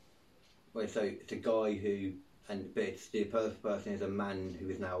fuck one? Wait, so it's a guy but it's the person is a man who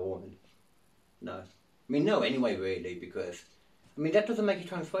is now a woman. No, I mean no. Anyway, really, because. I mean, that doesn't make you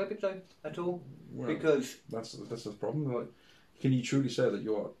transphobic, though, at all. Well, because that's the problem. Like, can you truly say that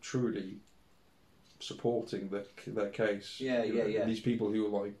you are truly supporting their case? Yeah. These people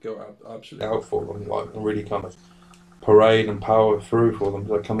who go absolutely out for them, and really kind of parade and power through for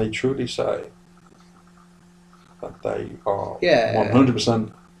them. Can they truly say that they are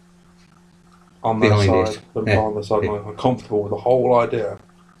 100% on their side, on the side, and comfortable with the whole idea?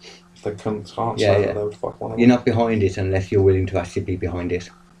 They can't say that they would fuck one of them. You're not behind it unless you're willing to actually be behind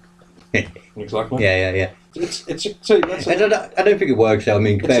it. Exactly. Yeah. I don't think it works though. I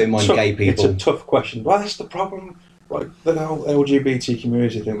mean, bear in mind gay people. It's a tough question. Well, that's the problem. The whole LGBT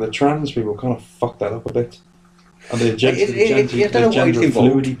community thing, the trans people kind of fuck that up a bit. And the gender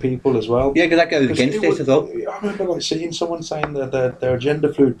fluidity people as well. Yeah, because that goes against this as well. I remember seeing someone saying that they're a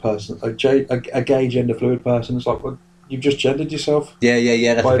gender fluid person, a gay gender fluid person. It's like, well, you've just gendered yourself. Yeah.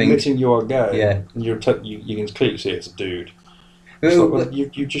 That's by the thing. admitting you are gay, and you can clearly see it's a dude.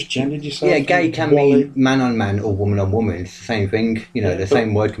 You just gendered yourself. Yeah, gay can mean man on man or woman on woman. It's the same thing. The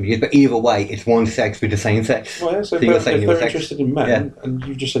same word can be used, but either way, it's one sex with the same sex. Well, yeah, so if they're interested in men, and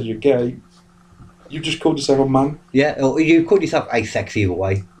you just said you're gay, you just called yourself a man. Yeah, or you called yourself asex either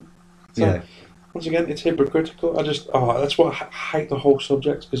way. So, once again, it's hypocritical. That's why I hate the whole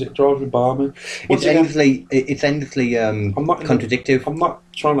subject, because it drives me balmy. It's endlessly contradictive. I'm not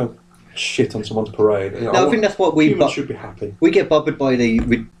trying to shit on someone's parade. I think that's what humans should be happy. We get bothered by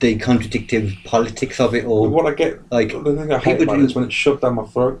the contradictive politics of it all. What I get, the thing I hate about it is when it's shoved down my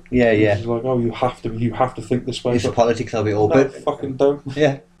throat. Yeah. It's like, oh, you have to think this way. It's the politics of it all. No, but fucking don't.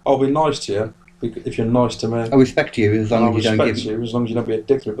 Yeah. I'll be nice to you if you're nice to me. I respect you as long as you don't as long as you don't be a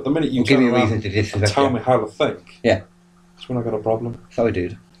dick to me. But the minute you give me a reason to disrespect tell me how to think, that's when I got a problem. Sorry,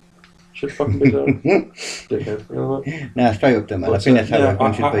 dude. Should fucking be there. Dickhead. You know that? No, straight up there, man. I think that's how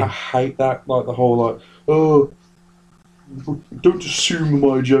everyone should be. I hate that, the whole don't assume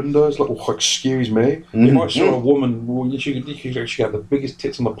my gender. It's like, oh, excuse me. If I saw a woman, well, she had the biggest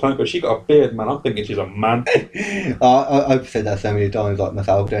tits on the planet, but she got a beard, man. I'm thinking she's a man. I've said that so many times, like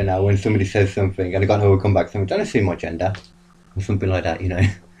myself, don't know, when somebody says something and I got no come back saying, don't assume my gender. Or something like that, you know.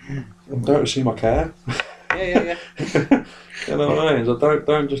 Don't assume I care. Yeah. You know what I mean? So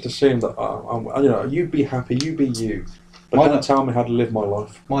don't just assume that you be happy, you be you. But don't tell me how to live my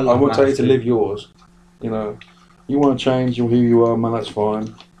life. I won't tell you to live yours. You know, you want to change who you are, man. That's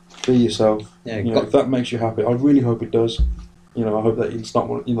fine. Be yourself. Yeah. If that makes you happy, I really hope it does. You know, I hope that it's not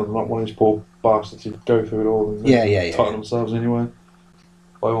one of these poor bastards who go through it all and tighten themselves anyway.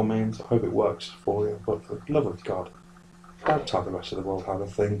 By all means, I hope it works for you. But for the love of God, don't tell the rest of the world how to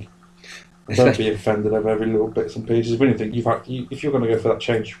think. Don't be offended over every little bits and pieces. If anything, if you're going to go for that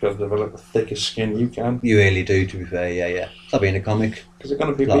change, you've got to develop the thickest skin you can. You really do, to be fair, yeah. It's like being a comic. Because there are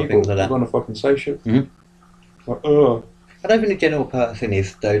going to be people who are going to fucking say shit. Mm-hmm. Like, ugh. I don't think the general person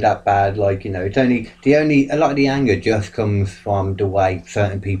is, though, that bad. Like, you know, it's only a lot of the anger just comes from the way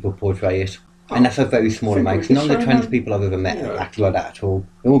certain people portray it. And that's a very small amount. None of the trans people I've ever met act like that at all.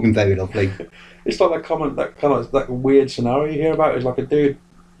 They've all been very lovely. It's like that weird scenario you hear about. It's like a dude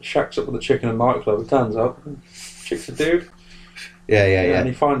shacks up with a chick in a nightclub. It turns out chick's a dude. Yeah. And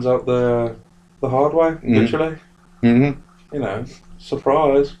he finds out the hard way, literally. Mm-hmm. You know,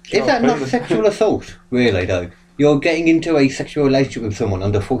 surprise. Is that not sexual assault, really, though? You're getting into a sexual relationship with someone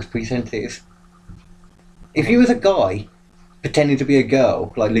under false pretenses. If you was a guy pretending to be a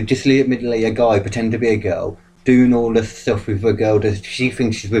girl, like legitimately a guy pretending to be a girl, doing all this stuff with a girl that she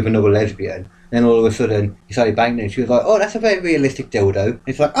thinks she's with another lesbian, then all of a sudden he started banging her and she was like, oh, that's a very realistic dildo.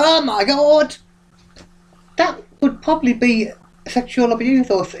 It's like, oh my god! That would probably be sexual abuse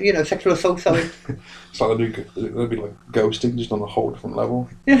or, you know, sexual assault, sorry. It's like they'd be like ghosting, just on a whole different level.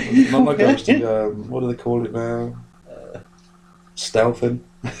 Not like ghosting, what do they call it now? Stealthing.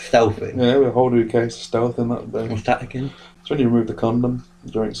 Stealthing? Yeah, a whole new case of stealthing that day. What's that again? It's when you remove the condom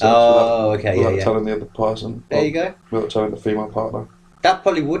during sex without telling the other person. There you go. Without telling the female partner. That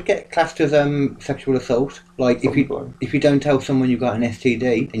probably would get classed as sexual assault. Like, if you don't tell someone you've got an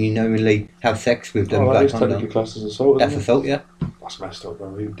STD and you knowingly have sex with them that is technically classed as assault, That's assault, yeah. That's messed up,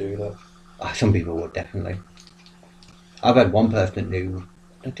 man. Who would do that? Oh, some people would, definitely. I've had one person that knew.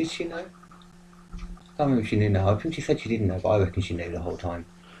 Did she know? I can't remember if she knew now. I think she said she didn't know, but I reckon she knew the whole time.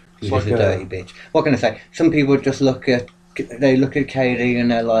 She was just a dirty bitch. What can I say? Some people just look at Katie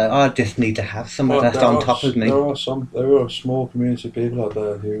and they're like, I just need to have someone that's on top of me. There are a small community of people out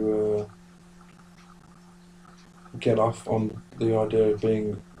there who get off on the idea of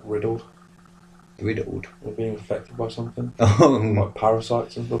being riddled. Riddled? Or being affected by something. Oh. Like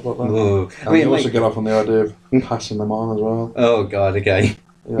parasites and stuff like that. Oh. And I mean, you also get off on the idea of passing them on as well. Oh god, okay.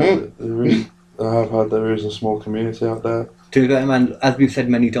 Yeah, there is a small community out there. To that, man, as we've said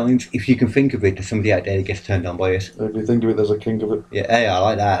many times, if you can think of it, there's somebody out there that gets turned on by it. If you think of it, there's a kink of it. Yeah, hey, I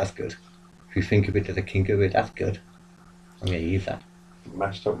like that, that's good. If you think of it, there's a kink of it, that's good. I'm going to use that.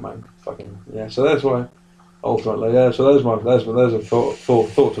 Mashed up, man. Fucking, yeah, so that's why, ultimately, yeah, so there's a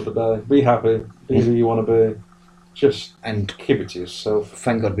thought of the day. Be happy, be who you want to be. Just and keep it to yourself.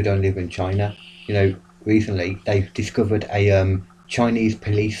 Thank God we don't live in China. You know, recently they've discovered a Chinese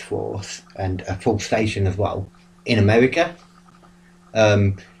police force and a full station as well in America.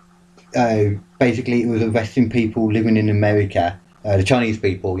 Basically, it was arresting people living in America, the Chinese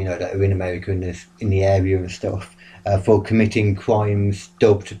people, you know, that are in America in the area and stuff, for committing crimes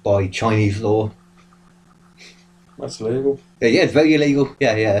dubbed by Chinese law. That's illegal. Yeah, it's very illegal.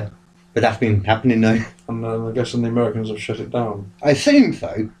 Yeah. But that's been happening now. And I guess the Americans have shut it down. I assume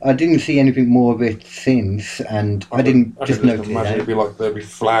so. I didn't see anything more of it since, and I didn't just notice it. Imagine there'd be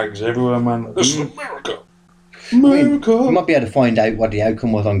flags everywhere, man. This is America. America. I mean, you might be able to find out what the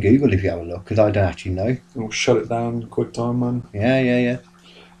outcome was on Google if you have a look, because I don't actually know. We'll shut it down in quick time, man. Yeah.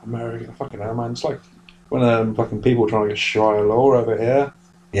 America, fucking hell, man. It's like when fucking people trying to get Sharia law over here.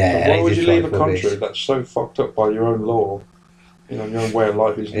 Yeah. Like, why would you leave a country that's so fucked up by your own law? You know, your own way of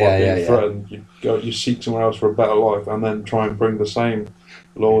life is being threatened. You seek somewhere else for a better life, and then try and bring the same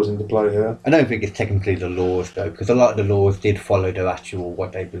laws into play here. I don't think it's technically the laws though, because a lot of the laws did follow their actual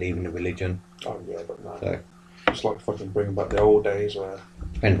what they believe in the religion. Oh yeah, but no. So it's like fucking bringing back the old days where.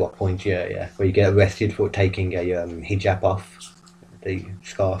 Depends what point, yeah. Where you get arrested for taking a hijab off, the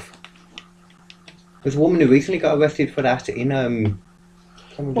scarf. There's a woman who recently got arrested for that in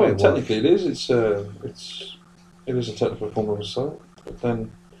Well, technically it is. It is a technical form of assault, but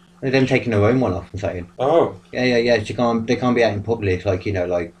then. They're then taking their own one off and saying. Oh. Yeah. They can't be out in public, like, you know,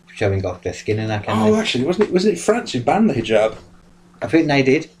 like showing off their skin and that kind of thing. Actually, wasn't it France who banned the hijab? I think they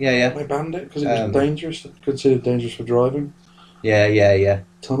did. Yeah. They banned it because it was dangerous, considered dangerous for driving. Yeah.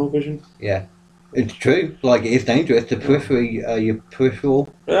 Tunnel vision. Yeah. It's true. Like, it is dangerous. The periphery, your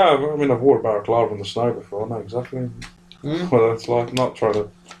peripheral. Yeah, I mean, I've walked balaclava in the snow before. I know exactly what it's like. Not trying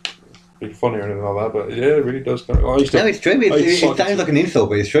to be funny or anything like that, but yeah, it really does. No, it's true. It sounds like an insult,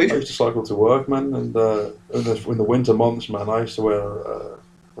 but it's true. I used to cycle to work, man, and in the winter months, man, I used to wear a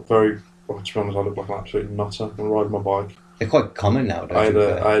very. Well, to be honest, I look like an absolute nutter and ride my bike. They're quite common now. I had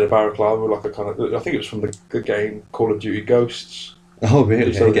a balaclava, like a kind of. I think it was from the game Call of Duty Ghosts. Oh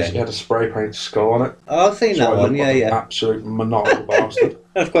really? So he had a spray paint skull on it. Oh, I've seen that one. Yeah. An absolute maniacal bastard.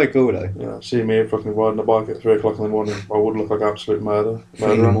 That's quite cool though. Yeah, see me fucking riding a bike at 3 o'clock in the morning, I would look like absolute murder.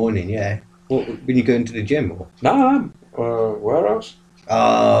 3 in the morning, yeah. What, when you go into the gym or? Nah, warehouse.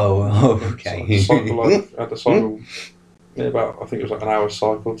 Oh, okay. So I had to cycle. Yeah, about I think it was like an hour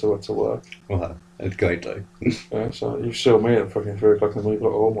cycle to work. Wow, that's great though. Yeah, so you saw me at fucking 3 o'clock in the morning,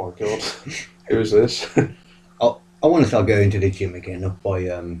 like, oh my god, who is this? I want to start going to the gym again up by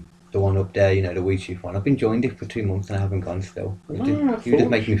the one up there, the Wheat Chief one. I've been joined it for 2 months and I haven't gone still. You just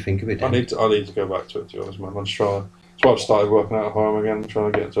make me think of it. I need to go back to it, to be honest, man. I'm trying. That's why I've started working out at home again,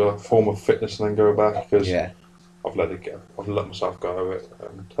 trying to get into a form of fitness and then go back because I've let it go. I've let myself go of it.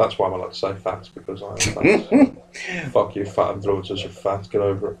 And that's why I like to say fat, because I am fat. Fuck you, fat and throw such a fat. Get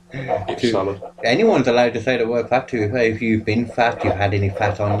over it. Eat salad. Anyone's allowed to say the word fat to if you've been fat, you've had any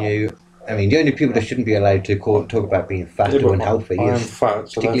fat on you. I mean, the only people that shouldn't be allowed to talk about being fat or unhealthy I am is fat,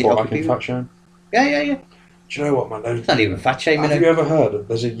 so therefore I can fat shame. Yeah. Do you know what, man? It's not even fat shaming. Have you ever heard of?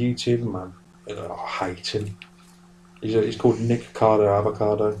 There's a YouTuber man. I hate him. He's called Nick Cardo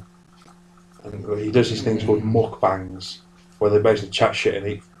Avocado, and he does these things called mukbangs, where they basically chat shit and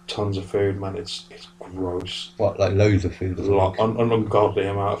eat tons of food. Man, it's gross. What, like loads of food? An ungodly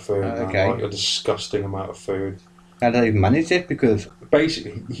amount of food. Okay. Man, like a disgusting amount of food. How do they manage it? Because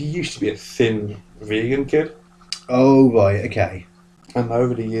basically, he used to be a thin vegan kid. Oh right, okay. And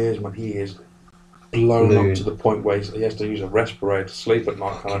over the years, man, he is blown up to the point where he has to use a respirator to sleep at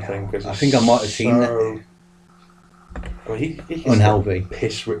night, kind of thing. Because I think I might have seen that. I mean, he's unhealthy.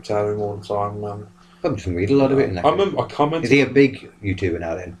 Piss ripped out of him all the time, man. Probably doesn't read a lot of it. I commented. Is he a big YouTuber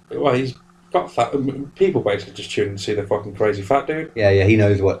now then? Well, he's got fat. People basically just tune in to see the fucking crazy fat dude. Yeah, he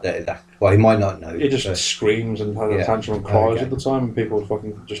knows what that. Well, he might not know. He just screams and has a tantrum and cries all the time, and people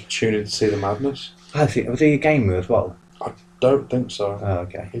fucking just tune in to see the madness. I see. Was he a gamer as well? I don't think so. Oh,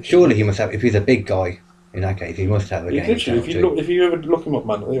 okay. Surely he must have. If he's a big guy, in that case, he must have a game. Literally, if you ever look him up,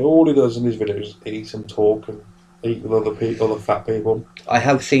 man, all he does in his videos is eat and talk and eat with other fat people. I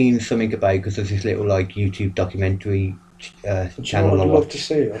have seen something about because there's this little like YouTube documentary channel. I'd love to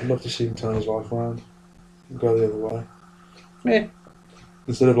see. I'd love to see him turn his life around and go the other way. Yeah.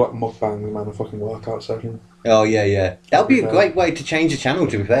 Instead of like mukbang, man, a fucking workout session. Oh yeah. That'd be a great way to change the channel.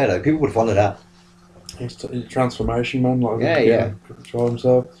 To be fair, though, people would follow that. It's transformation, man. Like control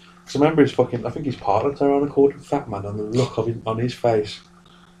himself. Because remember, I think his partner turned around and called him fat, man, and the look of him on his face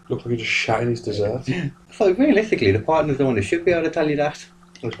looked like he just shat in his dessert. So realistically, the partner's the one that should be able to tell you that.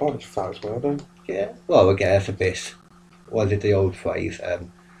 His partner's fat as well, don't he? Yeah. Well, I guess a bit. Was it the old phrase?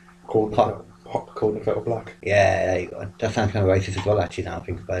 Corn the kettle black. Yeah, there you go. That sounds kind of racist as well, actually, now I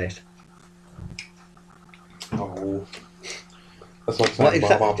think about it. Oh. That's like saying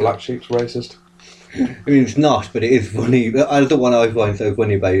our black sheep's racist. I mean, it's not, but it is funny. That's the one I find so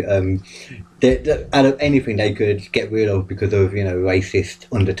funny about. Out of anything they could get rid of because of, racist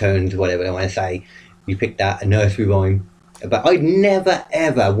undertones or whatever they want to say, you pick that, a nursery rhyme. But I'd never,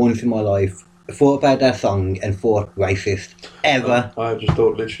 ever, once in my life, thought about that song and thought racist. Ever. I just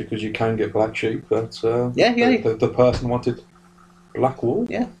thought literally because you can get black sheep, that's... The person wanted black wool.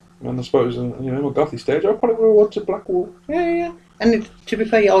 Yeah. And I suppose, in a Gothic stage, I probably would have wanted black wool. Yeah. And to be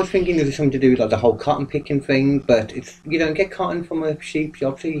fair, I was thinking it was something to do with like the whole cotton picking thing, but you don't get cotton from a sheep,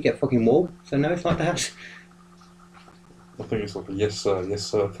 obviously, you get fucking wool. So no, it's not that. I think it's like a yes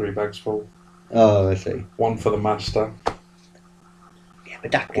sir, 3 bags full. Oh, I see. One for the master. Yeah,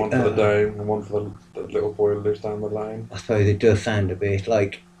 but that one for the dame and one for the little boy who lives down the lane. I suppose it does sound a bit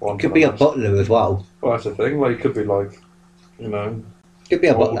like... It could be a butler as well. Well, that's the thing. Like, it could be like, Could be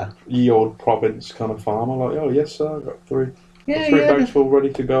a butler. Ye old province kind of farmer. Like, oh, yes, sir, I've got 3 Yeah, bags full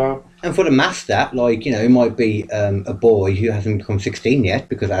ready to go out. And for the master, it might be a boy who hasn't become 16 yet,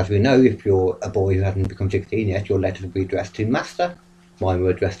 because as we know, if you're a boy who hasn't become 16 yet, your letters will be addressed to master. Mine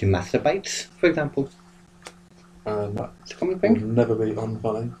were addressed to masturbates, for example. That's a common thing. Will never be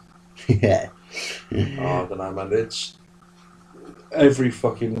unfunny. Yeah. I don't know, man. It's... Every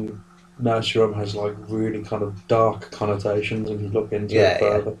fucking nursery rhyme has, like, really kind of dark connotations, and you look into it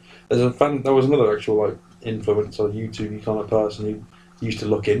further. Yeah. There was another actual, like, influencer, YouTube kind of person who used to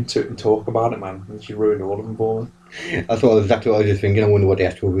look into it and talk about it, man. And she ruined all of them for me. That's exactly what I was just thinking. I wonder what the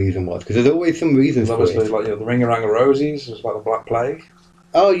actual reason was, because there's always some reasons for Obviously, it. like, the Ring-a-Rang of Rosies was like the Black Plague.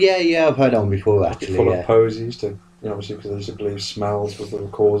 Oh yeah, I've heard that one before actually. Full Yeah. of posies to, obviously because they used to believe smells was the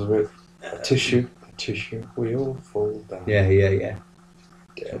cause of it. A tissue, we all fall down. Yeah.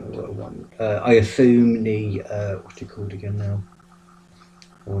 I assume the what's it called again now?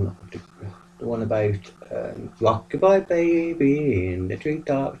 The one about Rockabye Baby in the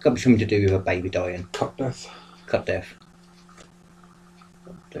treetop. It's got to be something to do with a baby dying. Cut death. Cut death.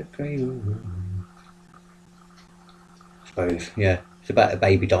 I suppose, yeah. It's about a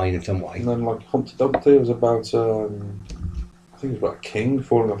baby dying in some way. And then like Humpty Dumpty was about, I think it was about a king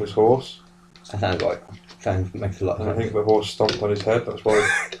falling off his horse. That sounds right. Makes a lot of And I sense. think the horse stomped on his head. That's why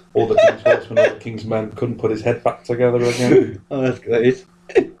all the king's horsemen, all the king's men couldn't put his head back together again. Oh, that's great.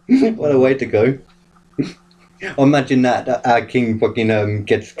 What a way to go. Imagine that our king fucking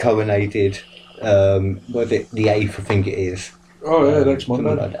gets coronated. Was it the 8th, I think it is. Oh yeah, next Something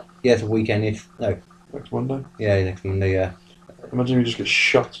Monday. like that. Yeah, it's a weekend. Next Monday. Yeah, next Monday, yeah. Imagine if you just get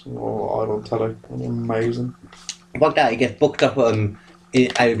shot on telly. Amazing. Like that, he gets booked up out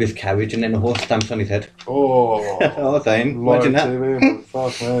of his carriage and then the horse stamps on his head. Oh, That's what I was saying. live Imagine that. TV,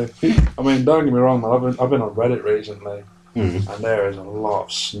 fuck me. I mean, don't get me wrong, man. I've been on Reddit recently, Mm. and there is a lot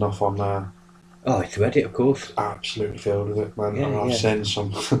of snuff on there. Oh, it's Reddit, of course. Absolutely filled with it, man. Yeah, I mean, I've yeah. seen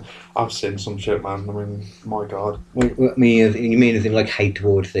some, I've seen some shit, man. I mean, my God. You mean as in like hate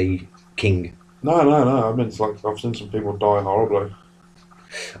towards the king? No. I mean, it's like I've seen some people die horribly.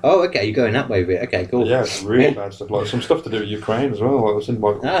 Oh, okay, you're going that way with it. Okay, cool. Yeah, it's really bad stuff. Like some stuff to do with Ukraine as well. Like I've seen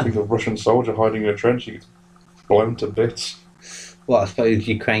I think a Russian soldier hiding in a trench. He gets blown to bits. Well, I suppose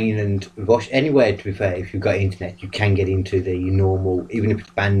Ukraine and Russia, anywhere to be fair, if you've got internet, you can get into the normal, even if it's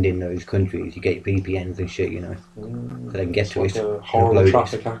banned in those countries, you get VPNs and shit, so they can get It's to like it. horrible upload it.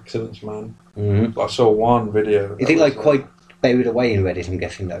 traffic accidents, man. Mm-hmm. I saw one video. Is it like quite buried away in Reddit, I'm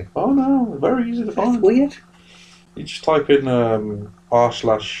guessing, though? Oh no, very easy to That's find. weird. You just type in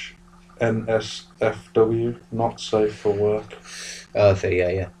r/NSFW, not safe for work, Oh, so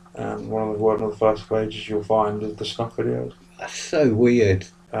yeah. and one of the first pages you'll find is the snuff videos. That's so weird.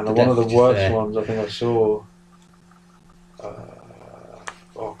 And The one of the death is worst there. ones I think I saw.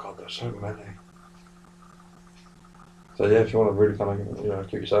 Oh god, there's so many. So yeah, if you want to really kind of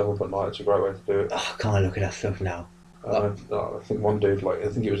keep yourself up at night, it's a great way to do it. Oh, I can't look at that stuff now. I think one dude, I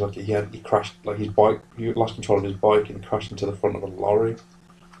think it was like he crashed, like his bike, he lost control of his bike and he crashed into the front of a lorry,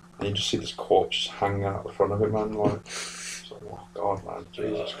 and you just see this corpse just hanging out the front of it, man. Like, it's like, oh god, man,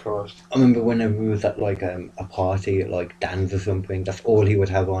 Jesus Christ. I remember whenever we was at like a party at like Dan's or something, that's all he would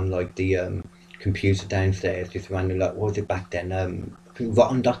have on like the computer downstairs, just random, like, what was it back then? I think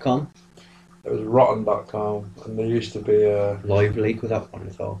Rotten.com? It was rotten.com, and there used to be Live Leak was that one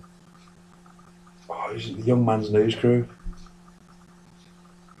as well. it was the Young Man's News Crew.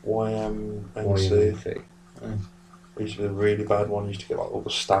 YMNC. YMNC. It used to be the really bad one. You used to get like all the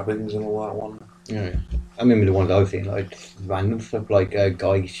stabbings and all that one. Yeah. I remember the ones I was seeing, like just random stuff, like a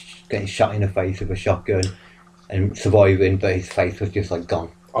guy getting shot in the face with a shotgun and surviving, but his face was just like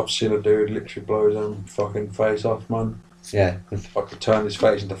gone. I've seen a dude literally blow his own fucking face off, man. Yeah. Fucking turn his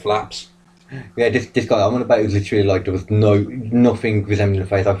face into flaps. Yeah, this guy I'm on about, it was literally like there was nothing resembling the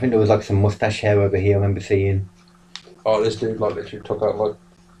face. I think there was like some mustache hair over here I remember seeing. Oh, this dude like literally took out like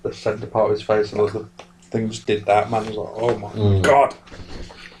the centre part of his face and like the thing just did that, man. He was like, oh my god.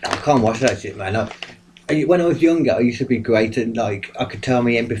 I can't watch that shit, man. When I was younger, I used to be great and like I could turn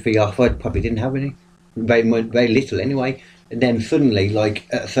my empathy off. I probably didn't have any, very little anyway. And then suddenly, like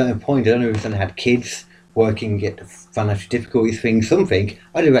at a certain point, I don't know if I had kids working at financial difficulties, something.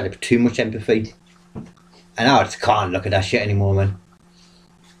 I developed too much empathy, and I just can't look at that shit anymore, man.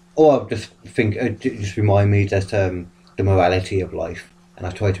 Or I just think it just remind me that the morality of life, and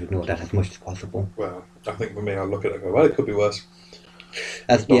I try to ignore that as much as possible. Well, I think for me, I look at it and go, well, it could be worse.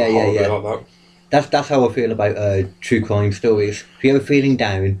 That's Not yeah. horribly like that. That's how I feel about true crime stories. If you're ever feeling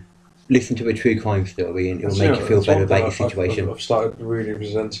down, listen to a true crime story and it'll make you feel better about your situation. I've started really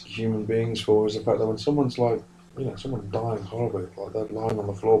resenting human beings for is the fact that when someone's like, someone dying horribly, like they're lying on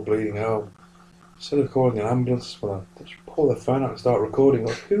the floor bleeding out, instead of calling an ambulance, they just pull their phone out and start recording.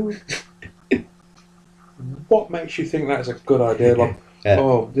 Like, what makes you think that's a good idea? Like,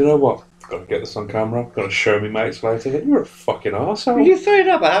 oh, you know what? Got to get this on camera. Got to show me mates later. You're a fucking arsehole. You say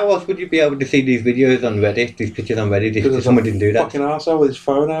that, but how else would you be able to see these videos on Reddit, these pictures on Reddit, if someone didn't do that? Fucking arsehole with his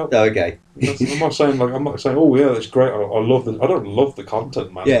phone out. Oh, okay. I'm not saying, oh yeah, that's great. I love the. I don't love the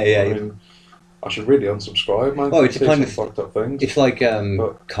content, man. Yeah. I mean, I should really unsubscribe, man. Well, it's a See kind some of- fucked up things. It's like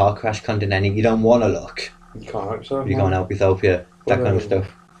But- car crash content, and you don't want to look. You can't help yourself. You can't help yourself, yeah. That Well, kind of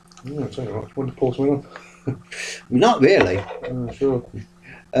stuff. Yeah, tell you what. Want to pour something up? Not really. Sure.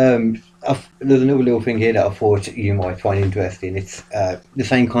 There's another little thing here that I thought you might find interesting. It's the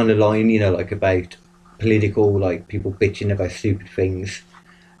same kind of line, you know, like about political, like people bitching about stupid things.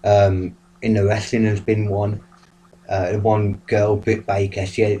 In the wrestling, there's been one. One girl, Britt Baker,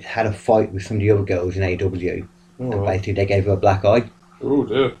 she had a fight with some of the other girls in AEW. And Oh, basically, they gave her a black eye. oh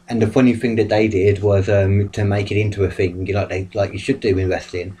dear. And the funny thing that they did was to make it into a thing, you know, like you should do in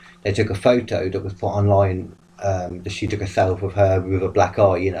wrestling. They took a photo that was put online. That she took a selfie of her with a black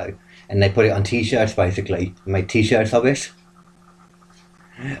eye, you know, and they put it on T-shirts basically, and made T-shirts of it.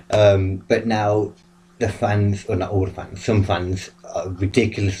 But now the fans, or not all the fans, some fans are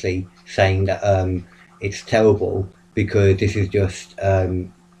ridiculously saying that it's terrible because this is just what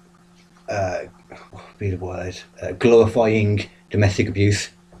would be the word, glorifying domestic abuse.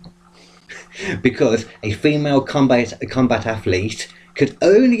 Because a female combat athlete could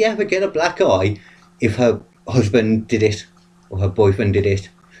only ever get a black eye if her husband did it or her boyfriend did it.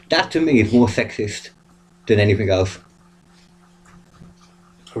 That to me is more sexist than anything else.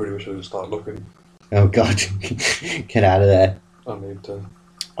 I really wish I didn't start looking. Oh God, get out of there. I need to.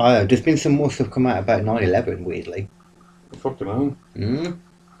 There's been some more stuff come out about 9/11, weirdly. Fucking hell. Mm?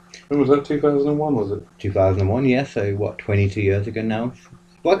 When was that? 2001, was it? 2001, yeah, so what, 22 years ago now?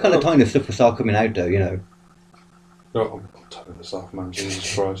 What kind of time does stuff will start coming out though, you know? No, I'm turning this off, man.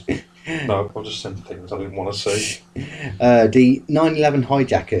 Jesus Christ. No, I'm just saying things I didn't want to see. The 9/11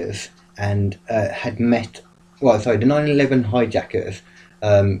 hijackers and had met. Well, sorry, the 9/11 hijackers.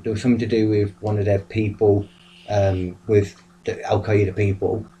 There was something to do with one of their people, with the Al Qaeda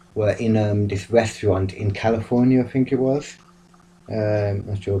people, were in this restaurant in California, I think it was.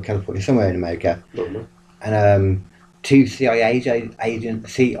 Not sure, California, somewhere in America. Lovely. And two CIA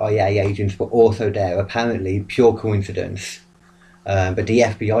agents were also there. Apparently, pure coincidence. But the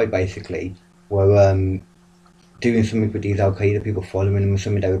FBI basically were doing something with these Al Qaeda people, following them, or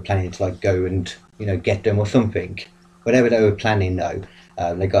something. They were planning to like go and get them or something. Whatever they were planning, though,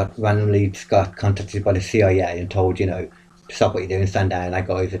 they got contacted by the CIA and told, stop what you're doing, stand down. That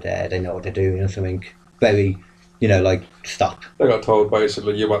guys are there. They know what they're doing or something. Very, like stop. They got told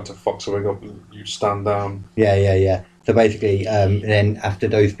basically you want to fuck something up and you stand down. Yeah. So basically, then after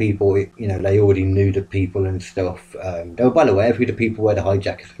those people, they already knew the people and stuff. They were well aware of who the people were, the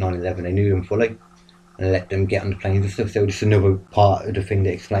hijackers of 9/11. They knew them fully and let them get on the planes and stuff. So just another part of the thing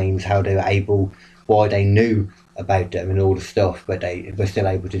that explains how they were able, why they knew about them and all the stuff, but they were still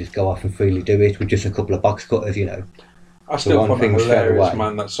able to just go off and freely do it with just a couple of box cutters, I still find it thing straight hilarious, away.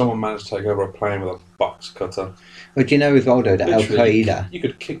 man, that someone managed to take over a plane with a box cutter. But as well, though, that Al Literally, Qaeda. you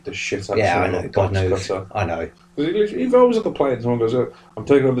could kick the shit out Yeah, I of know. someone with a God box knows. cutter. I know. If I was at the plane and someone goes, I'm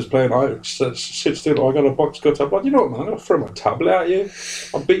taking over this plane, I sit still, I got a box cutter. I'm like, you know what, man, I'm going to throw my tablet at you.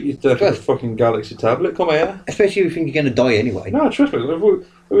 I'll beat you to death with a fucking Galaxy tablet. Come here. Especially if you think you're going to die anyway. No, trust me. If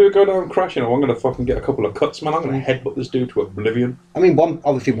we go down crashing, I'm going to fucking get a couple of cuts, man. I'm going to headbutt this dude to oblivion. I mean,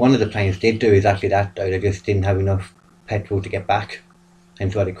 obviously one of the planes did do exactly that, though. They just didn't have enough petrol to get back.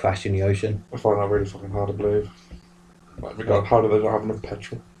 Hence why they crashed in the ocean. I find that really fucking hard to believe. Like, regard, how do they not have enough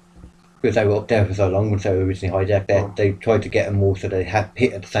petrol? Because they were up there for so long once they were originally hijacked. They tried to get them all so they had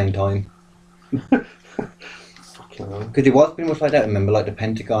hit at the same time. Fucking hell. Because it was pretty much like that, remember, like the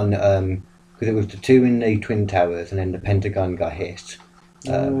Pentagon, because it was the two in the Twin Towers and then the Pentagon got hit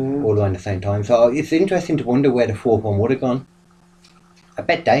all around the same time. So it's interesting to wonder where the fourth one would have gone. I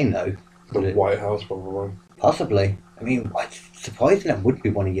bet they know. The White House, probably. Possibly. I mean, it's surprising that would be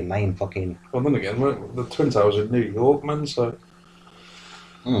one of your main fucking... Well, then again, the Twin Towers in New York, man, so...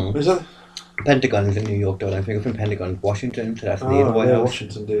 Is it? Pentagon is in New York, though. I don't think it's in Pentagon, Washington, so that's near the White House.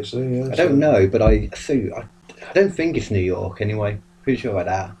 Washington DC, yeah. I don't know, but I don't think it's New York anyway. Pretty sure about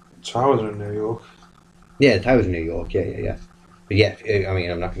that. Towers are in New York. Yeah, the towers in New York, yeah. But yeah, I mean,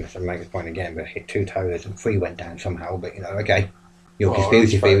 I'm not going to make this point again, but hit two towers and three went down somehow, but okay. You're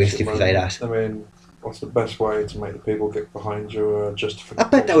conspiracy theorist if you say that. I mean, what's the best way to make the people get behind your justification? I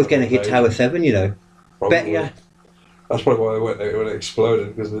bet that was going to hit Tower 7, Probably. Bet ya. That's probably why when it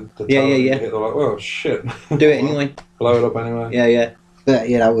exploded, because the tower Yeah. hit, they're like, oh shit. Do it anyway. Blow it up anyway. Yeah. But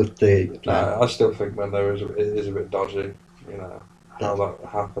yeah, that was the plan. Nah, I still think, man, it is a bit dodgy, how that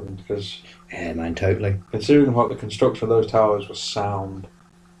happened, because Yeah, man, totally. considering like the construction of those towers was sound.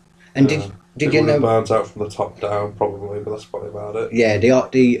 And did it you would have know? burnt out from the top down, probably, but that's probably about it. Yeah, the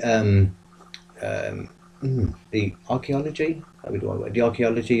archaeology. That would be the right word. The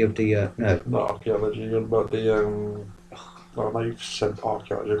archaeology of the no. Not archaeology, but the Oh, now you've said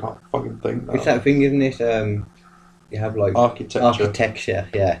archaeology, I can't fucking think now. It's that thing, isn't it? You have like architecture,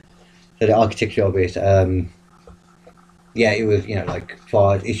 yeah. So the architecture of it, yeah, it was, like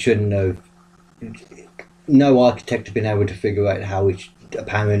far. It shouldn't have. No architect has been able to figure out how it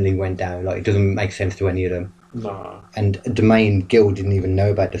apparently went down. Like, it doesn't make sense to any of them. No. And the main guild didn't even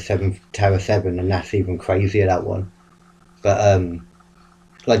know about the Tower 7, and that's even crazier, that one. But,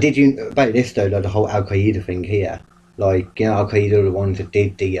 like, did you, about this though, like the whole Al Qaeda thing here? Like, Al Qaeda are the ones that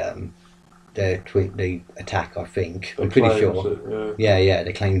did the attack, I think. I'm pretty sure. Yeah,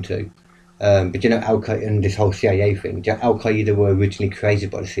 they claim to. But Al Qaeda and this whole CIA thing, Al Qaeda were originally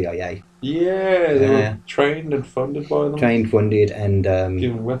created by the CIA. Yeah, they were trained and funded by them. Trained, funded, and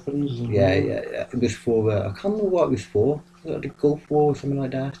given weapons. And yeah. It was for I can't remember what it was for. Was it like the Gulf War or something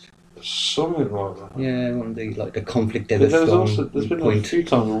like that? Something like that. Yeah, one of the conflict. There's been a few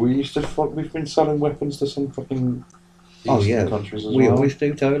times where we've been selling weapons to some fucking Eastern countries as well. We always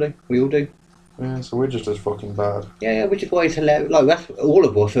do, totally. We all do. Yeah, so we're just as fucking bad. Yeah, which is why it's hilarious. Like, that's all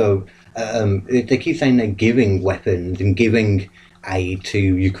of us are. They keep saying they're giving weapons and giving aid to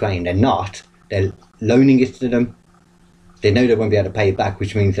Ukraine. They're not. They're loaning it to them. They know they won't be able to pay it back,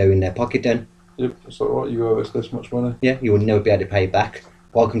 which means they're in their pocket then. Yep, so what, you owe us this much money? Yeah, you will never be able to pay it back.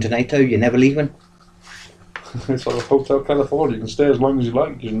 Welcome to NATO, you're never leaving. It's like a Hotel California, you can stay as long as you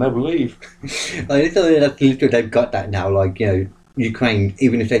like, you'll never leave. Like, that's literally, they've got that now, like, Ukraine,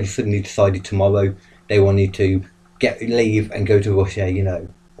 even if they suddenly decided tomorrow they wanted to leave and go to Russia,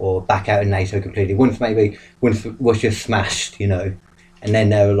 or back out of NATO completely. Once Russia's smashed, and then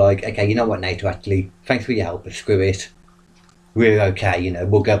they were like, okay, you know what, NATO, actually, thanks for your help, but screw it. We're okay,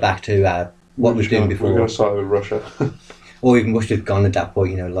 we'll go back to what we're doing before. We're going to side with Russia. Or even Russia's gone at that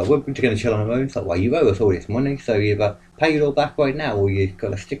point, like, we're going to chill on our own. It's like, well, you owe us all this money, so you either pay it all back right now, or you've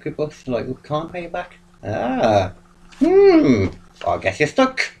got to stick with us. Like, we can't pay it back. I guess you're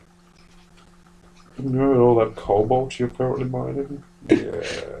stuck. Remember all that cobalt you're currently mining? Yeah,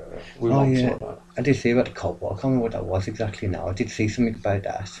 we want some of that. I did see about the cobalt. I can't remember what that was exactly now. I did see something about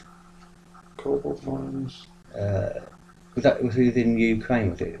that. Cobalt mines. Was it in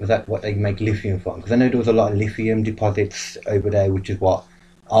Ukraine? Was that what they make lithium from? Because I know there was a lot of lithium deposits over there, which is what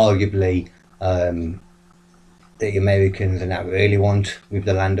arguably the Americans and that really want with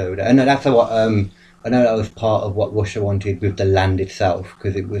the land over there. And that's what I know that was part of what Russia wanted with the land itself,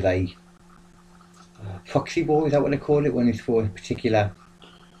 because it was a proxy war. Is that what they call it when it's for a particular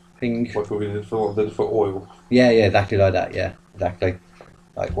thing? What we did for oil. Yeah, exactly like that. Yeah, exactly.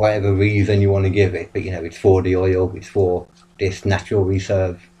 Like, whatever reason you want to give it, but it's for the oil, it's for this natural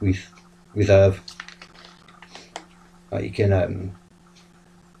reserve. Like, you can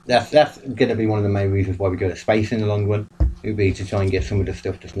that's going to be one of the main reasons why we go to space in the long run. It would be to try and get some of the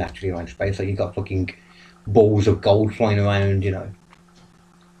stuff that's naturally around space. Like, you got fucking balls of gold flying around,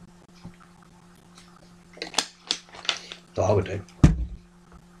 So I would do.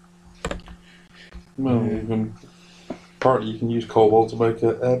 Well, partly you can use cobalt to make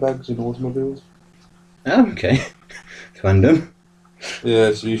airbags in automobiles. Oh, okay. It's random. Yeah,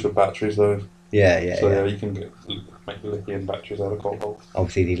 it's used for batteries though. Yeah. So you can make lithium batteries out of cobalt.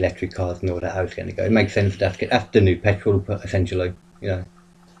 Obviously, the electric cars and all that, how it's going to go. It makes sense. That's the new petrol, essentially.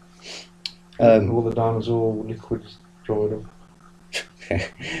 All the dinosaur liquids dried up.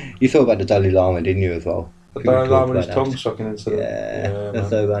 You thought about the Dalai Lama, didn't you, as well? The Dalai Lama and his tongue sucking incident. Yeah, that's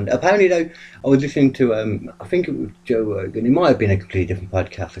so random. Apparently, though, I was listening to, I think it was Joe Rogan. It might have been a completely different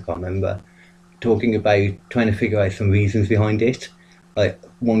podcast, I can't remember, talking about trying to figure out some reasons behind it. Like,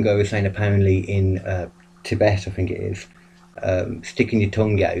 one guy was saying apparently in Tibet, I think it is, sticking your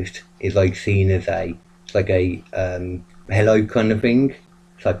tongue out is like seen as a hello kind of thing.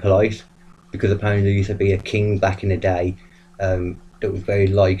 It's like polite, because apparently there used to be a king back in the day that was very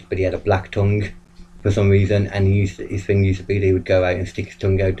liked, but he had a black tongue for some reason, and his thing used to be that he would go out and stick his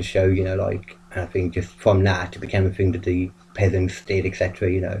tongue out to show, and I think just from that it became a thing that the peasants did, etc.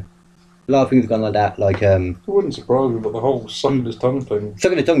 A lot of things have gone like that, like It wouldn't surprise me, but the whole sucking his tongue thing.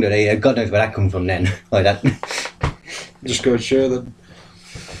 Sucking the tongue, God knows where that comes from then. Like that. Just go and show that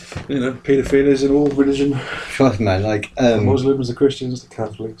paedophilia is in all religion. Trust man, like the Muslims, the Christians, the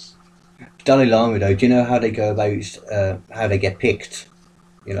Catholics. Dalai Lama though, do you know how they go about how they get picked?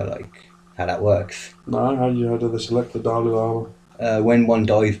 How that works? No, how do they select the Dalai Lama? When one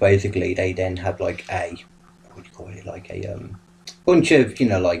dies, basically, they then have like a, what would you call it, like a bunch of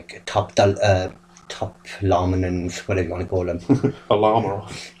top lamanans, whatever you want to call them. A lama.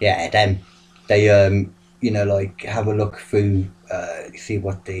 Yeah, them. They have a look through, see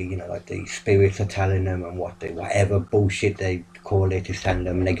what the spirits are telling them, and whatever bullshit they call it is telling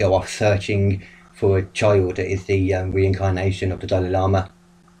them, and they go off searching for a child is the reincarnation of the Dalai Lama.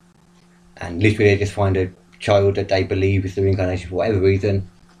 And literally they just find a child that they believe is the reincarnation for whatever reason,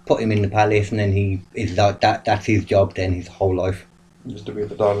 put him in the palace, and then he is like that's his job then, his whole life. Just to be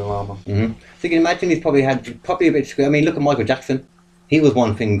the Dalai Lama. Mm-hmm. So you can imagine he's probably a bit screwed. I mean, look at Michael Jackson. He was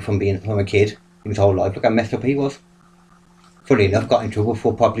one thing from a kid in his whole life. Look how messed up he was. Funny enough, got in trouble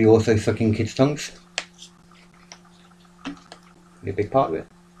for probably also sucking kids' tongues. Be a big part of it.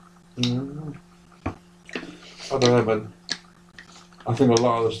 I don't know, man. I think a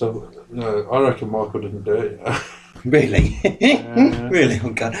lot of the stuff. I reckon Michael didn't do it. Really? Really?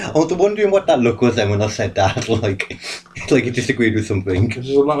 Oh God! I was wondering what that look was then when I said that. Like, it's like he disagreed with something. There's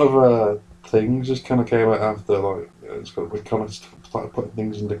a lot of things just kind of came out after, like, we kind of started putting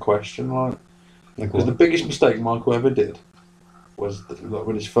things into question, right? Because the biggest mistake Michael ever did was like,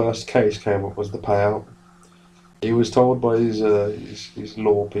 when his first case came up was the payout. He was told by his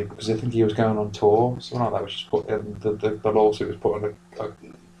law people, because I think he was going on tour, something like that, was just put in the lawsuit was putting a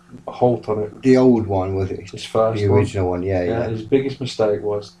halt on it. The old one, was it? His first the original one, yeah. His biggest mistake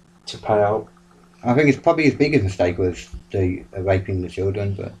was to pay out. I think it's probably his biggest mistake was the raping the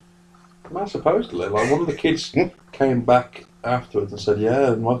children, but... Man, supposedly, like, one of the kids came back afterwards and said,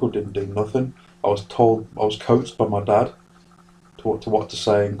 yeah, Michael didn't do nothing. I was coached by my dad to what to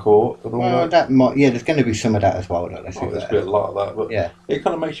say in court and all that. That might, yeah, there's going to be some of that as well. There's going to be a lot of that, but yeah, it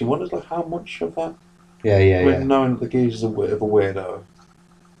kind of makes you wonder, like, how much of that. Yeah. Knowing that the geezer's a bit of a weirdo,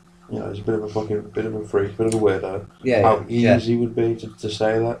 he's a bit of a freak, bit of a weirdo. Yeah. How easy it would be to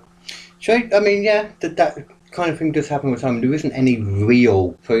say that. Sure, I mean, yeah, that kind of thing does happen with time. There isn't any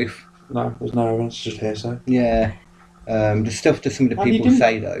real proof. No, there's no evidence, it's just hearsay. Yeah. The stuff that some of the people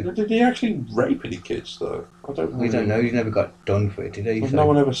say, though. Did he actually rape any kids, though? We don't know. He never got done for it, did he? No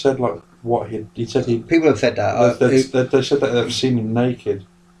one ever said, like, what he said he... People have said that. They said that they've seen him naked.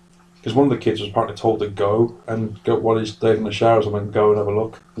 Because one of the kids was apparently told to go while he's taking the shower or something, go and have a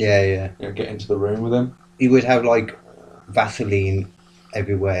look. Yeah. Get into the room with him. He would have, like, Vaseline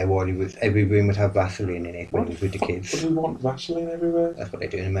everywhere while he was... Every room would have Vaseline in it when he was with the kids. Would he want Vaseline everywhere? That's what they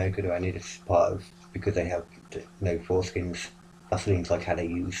do in America, though, and it's part of... Because they have no foreskins. Vaseline's like how they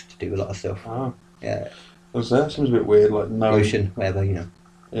used to do a lot of stuff. Oh. Yeah. That seems a bit weird, like no... Lotion, whatever,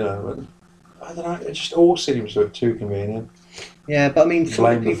 but I don't know, it just all seems too convenient. Yeah, but I mean, some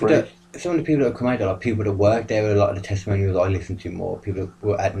of the people that have come out, like people that work there, a lot of the testimonials I listen to more, people that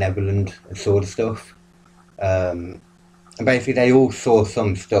were at Neverland and saw the stuff. And basically they all saw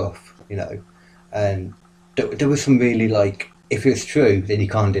some stuff, and there was some really, like, if it's true, then you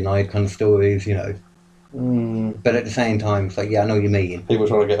can't deny it kind of stories, But at the same time, it's like, yeah, I know what you mean. People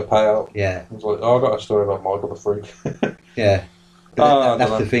trying to get a payout. Yeah. It's like, I got a story about Michael the Freak. Yeah. But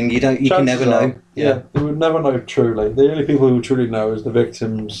that's the thing. You can never know. Yeah, you would never know truly. The only people who would truly know is the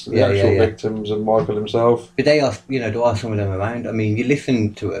victims, the actual victims, and Michael himself. But they are, there are some of them around. I mean, you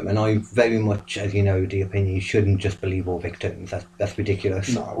listen to them, and I very much, as you know, the opinion you shouldn't just believe all victims. That's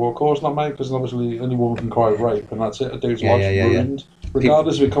ridiculous. No, well, of course not, mate. Because obviously, any woman can cry rape, and that's it. A dude's life's ruined.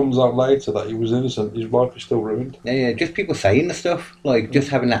 Regardless if it comes out later that he was innocent, his life is still ruined. Yeah. Just people saying the stuff, like just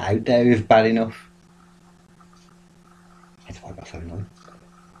having that out there is bad enough. That's why I got so annoyed.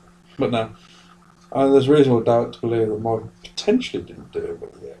 But no, there's reasonable doubt to believe that Mike potentially didn't do it,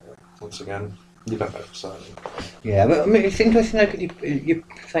 but yeah, once again, you don't know for certain. Yeah, but I mean, it's interesting though, because you're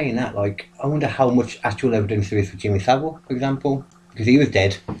saying that, like, I wonder how much actual evidence there is for Jimmy Savile, for example, because he was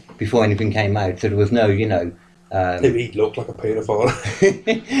dead before anything came out, so there was no, he looked like a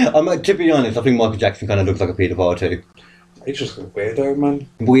paedophile. To be honest, I think Michael Jackson kind of looks like a paedophile too. He's just a weirdo, man.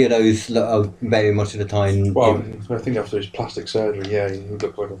 Weirdos are very much of the time... Well, I think after his plastic surgery, he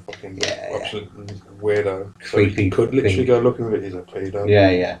looked like a fucking absolute weirdo. So he could literally go looking at it, he's a pedo.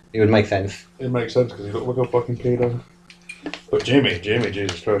 Yeah. It would make sense. It makes sense, because he looked like a fucking pedo. But Jimmy,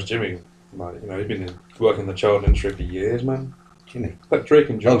 Jesus Christ, Jimmy, man, he's been working in the child industry for years, man. Jimmy? Like Drake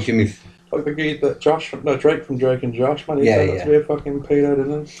and Josh. Oh, Jimmy's... Like the guy that Drake from Drake and Josh, man, he said that to be a fucking pedo,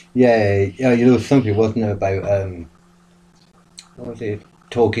 didn't he? Yeah, there was something, wasn't there, about, what was it,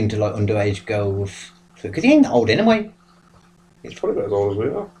 talking to, like, underage girls, because he ain't old anyway. He's probably about as old as we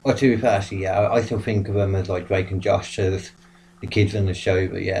are. Well, to be fair, actually, I still think of them as, like, Drake and Josh as the kids on the show,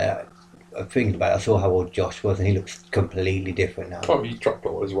 but yeah, I'm thinking about it, I saw how old Josh was, and he looks completely different now. Probably he dropped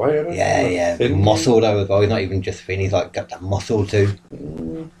all his weight, hasn't he? Yeah, muscle though as well, he's not even just thin, he's like got that muscle too.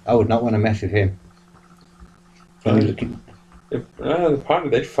 I would not want to mess with him. Apparently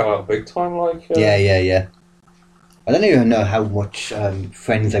they fell out big time, like... Yeah. I don't even know how much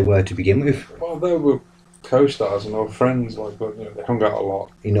friends they were to begin with. Well, they were co-stars and they were friends, like, but, they hung out a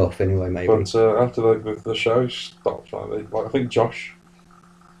lot. Enough anyway, maybe. But after the show stopped, I think Josh...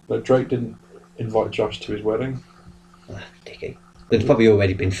 Drake didn't invite Josh to his wedding. Ah, dicky. There's probably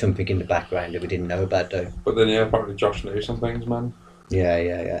already been something in the background that we didn't know about, though. But then, yeah, apparently Josh knew some things, man.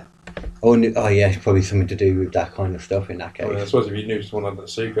 Yeah. Oh, yeah, it's probably something to do with that kind of stuff in that case. I mean, I suppose if you knew someone had that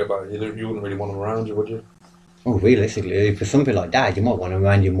secret about it, you wouldn't really want them around you, would you? Oh, realistically, for something like that, you might want to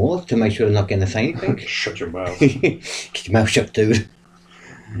around you more to make sure they're not going to say anything. Shut your mouth. Keep your mouth shut, dude.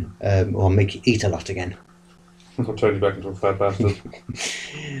 Or make you eat a lot again. I'll turn you back into a fat bastard.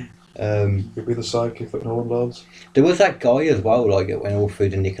 You'll be the sidekick that no one loves. There was that guy as well, like, that went all through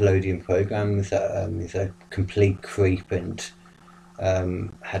the Nickelodeon programs that is a complete creep and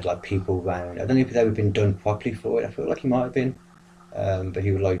had, like, people round. I don't know if it's ever been done properly for it. I feel like he might have been. But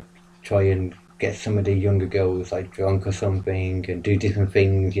he would, like, try and get some of the younger girls, like, drunk or something and do different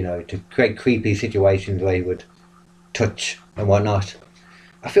things, you know, to create creepy situations where he would touch and whatnot.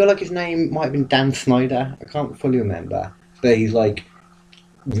 I feel like his name might have been Dan Snyder. I can't fully remember. But he's, like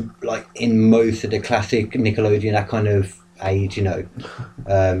in most of the classic Nickelodeon, that kind of age, you know,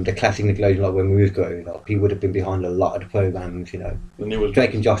 the classic Nickelodeon, like when we was growing up, he would have been behind a lot of the programs, you know. And he was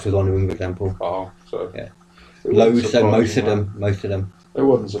Drake and Josh was one of them, for example. Oh, so yeah, it loads. So wouldn't most of surprise them. It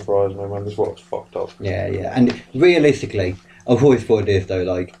wouldn't surprise me, man. This was fucked up. Yeah. And realistically, I've always thought this though,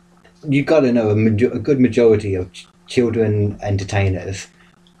 like, you got to know a good majority of children entertainers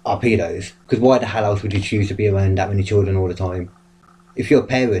are pedos. Because why the hell else would you choose to be around that many children all the time? If you're a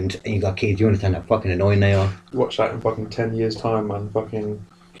parent and you got kids, you understand how fucking annoying they are. You watch that in fucking 10 years' time, man. Fucking,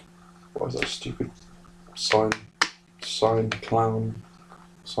 what is that stupid sign language clown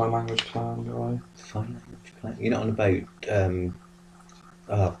guy? Sign language clown? You're not on about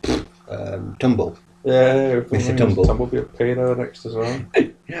Tumble. Yeah, Mr. Tumble. Tumble be a pedo next as well.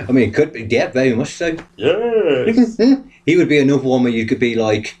 I mean, it could be, yeah, very much so. Yes! He would be another one where you could be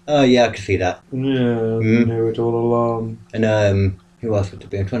like, oh yeah, I could see that. Yeah, knew it all along. And who else would it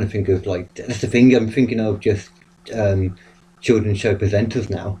be? I'm trying to think of, like, that's the thing, I'm thinking of just children's show presenters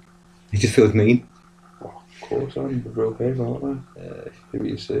now. It just feels mean. Oh, of course, I'm the real people, aren't they?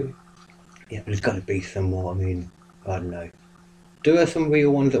 BBC. Yeah, but there's got to be some more, I mean, I don't know. There are some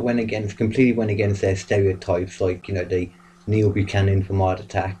real ones that completely went against their stereotypes, like, you know, the Neil Buchanan from Art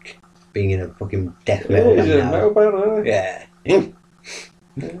Attack being in a fucking death metal band he's a now. metal band, aren't he? Yeah. You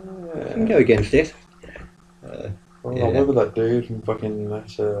can go against it. I remember that dude from fucking that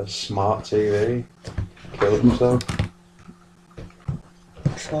Smart TV killed himself.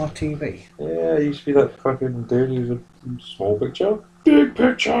 Smart TV? Yeah, he used to be that fucking dude who was a small picture. Big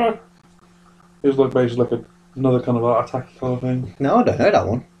picture! He was like basically like another kind of Art Attack kind of thing. No, I don't know that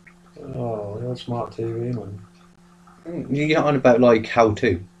one. Oh, yeah, Smart TV, man. You're not on about, like, How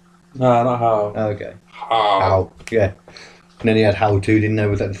To? No, not how. Oh, okay. How? Yeah. And then he had How To, didn't know,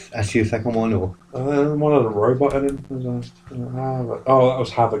 was that actually the second one, or? One had a robot in it. Oh, that was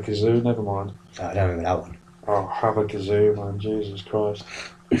Havakazoo, never mind. Oh, I don't remember that one. Oh, Havakazoo, man, Jesus Christ.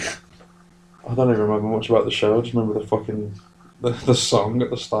 I don't even remember much about the show, I just remember the fucking, the song at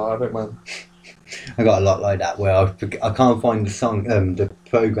the start of it, man. I got a lot like that where I can't find the song, the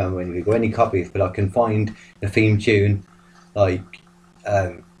program or anything, or any copies, but I can find the theme tune. Like,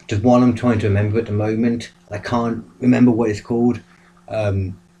 there's one I'm trying to remember at the moment. I can't remember what it's called.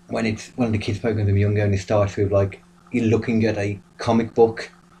 When it's one of the kids' programs when I'm younger, and it starts with, like, you're looking at a comic book,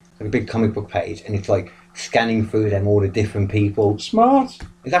 like a big comic book page, and it's like scanning through them, all the different people. Smart.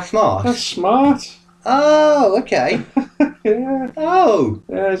 Is that Smart? That's smart. Oh, okay. Yeah. Oh.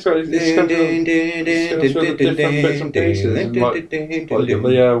 Yeah, it's got different bits and pieces. And like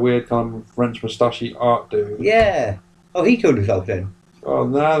the weird kind of French moustachy art dude. Yeah. Oh, he killed himself then. Oh,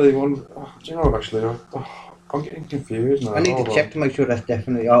 no, they want. Oh, do you know what, actually? I'm getting confused now. I need to check to make sure that's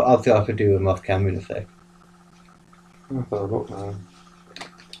definitely. I'll see what I could do with him off camera in a sec. I'm going to have a look now.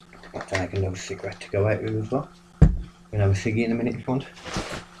 I'll take another cigarette to go out with as well. We'll have a ciggy in a minute if you want.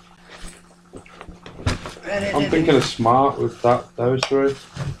 I'm thinking of Smart with those three.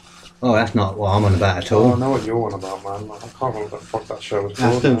 Oh, that's not what I'm on about at Oh, all. I know what you're on about, man. I can't remember what the fuck that show was That's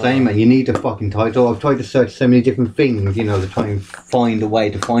called. what I'm saying, mate. You need a fucking title. I've tried to search so many different things, you know, to try and find a way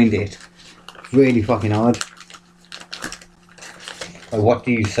to find it. It's really fucking hard. Like, what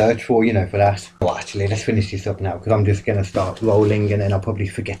do you search for, you know, for that? Well, actually, let's finish this up now, because I'm just going to start rolling and then I'll probably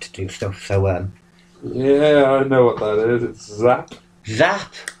forget to do stuff. So, Yeah, I know what that is. It's Zap.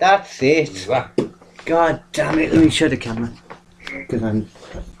 Zap! That's it! Zap. God damn it, let me show the camera. Because I'm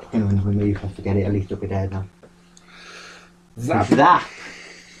going to remove, I forget it, at least up it there now. Zap. Zap!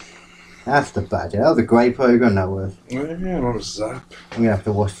 That's the bad. That was a great program, that was. Yeah, I remember Zap. I'm going to have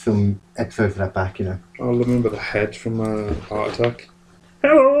to watch some episodes of that back, you know. I remember the head from Heart Attack.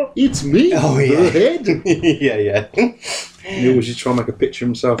 Hello, it's me. Oh, the yeah. head. Yeah. He always used to try and make a picture of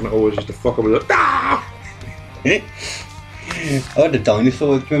himself, and it always used to fuck up with like, ah! Oh, the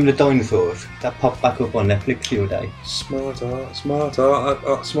dinosaurs. Remember the dinosaurs? That popped back up on Netflix the other day. Smart art,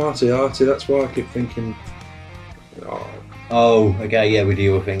 smarty arty. That's why I keep thinking. Oh, okay, yeah, with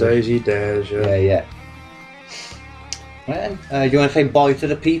your thing. Daisy Dares, Yeah. Well, do you want to say bye to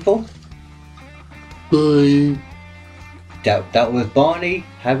the people? Bye. That was Barney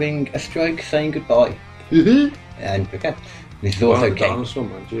having a stroke saying goodbye. And okay, this is also dinosaur,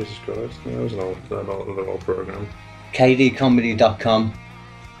 man. Jesus Christ. That was an old program. KDcomedy.com.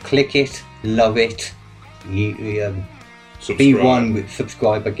 Click it, love it. Be Subscribe. one with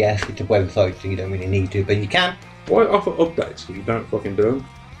subscribe, I guess. It's a website, so you don't really need to, but you can. Why offer updates if you don't fucking do them?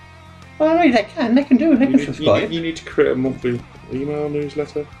 Well, no, they can do it, they can subscribe. You need to create a monthly email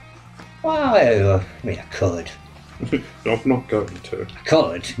newsletter. Well, I mean, I could. I'm not going to. I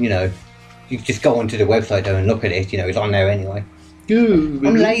could, you know. You could just go onto the website though and look at it, you know, it's on there anyway.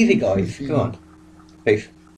 I'm lazy, guys. Go on. Peace.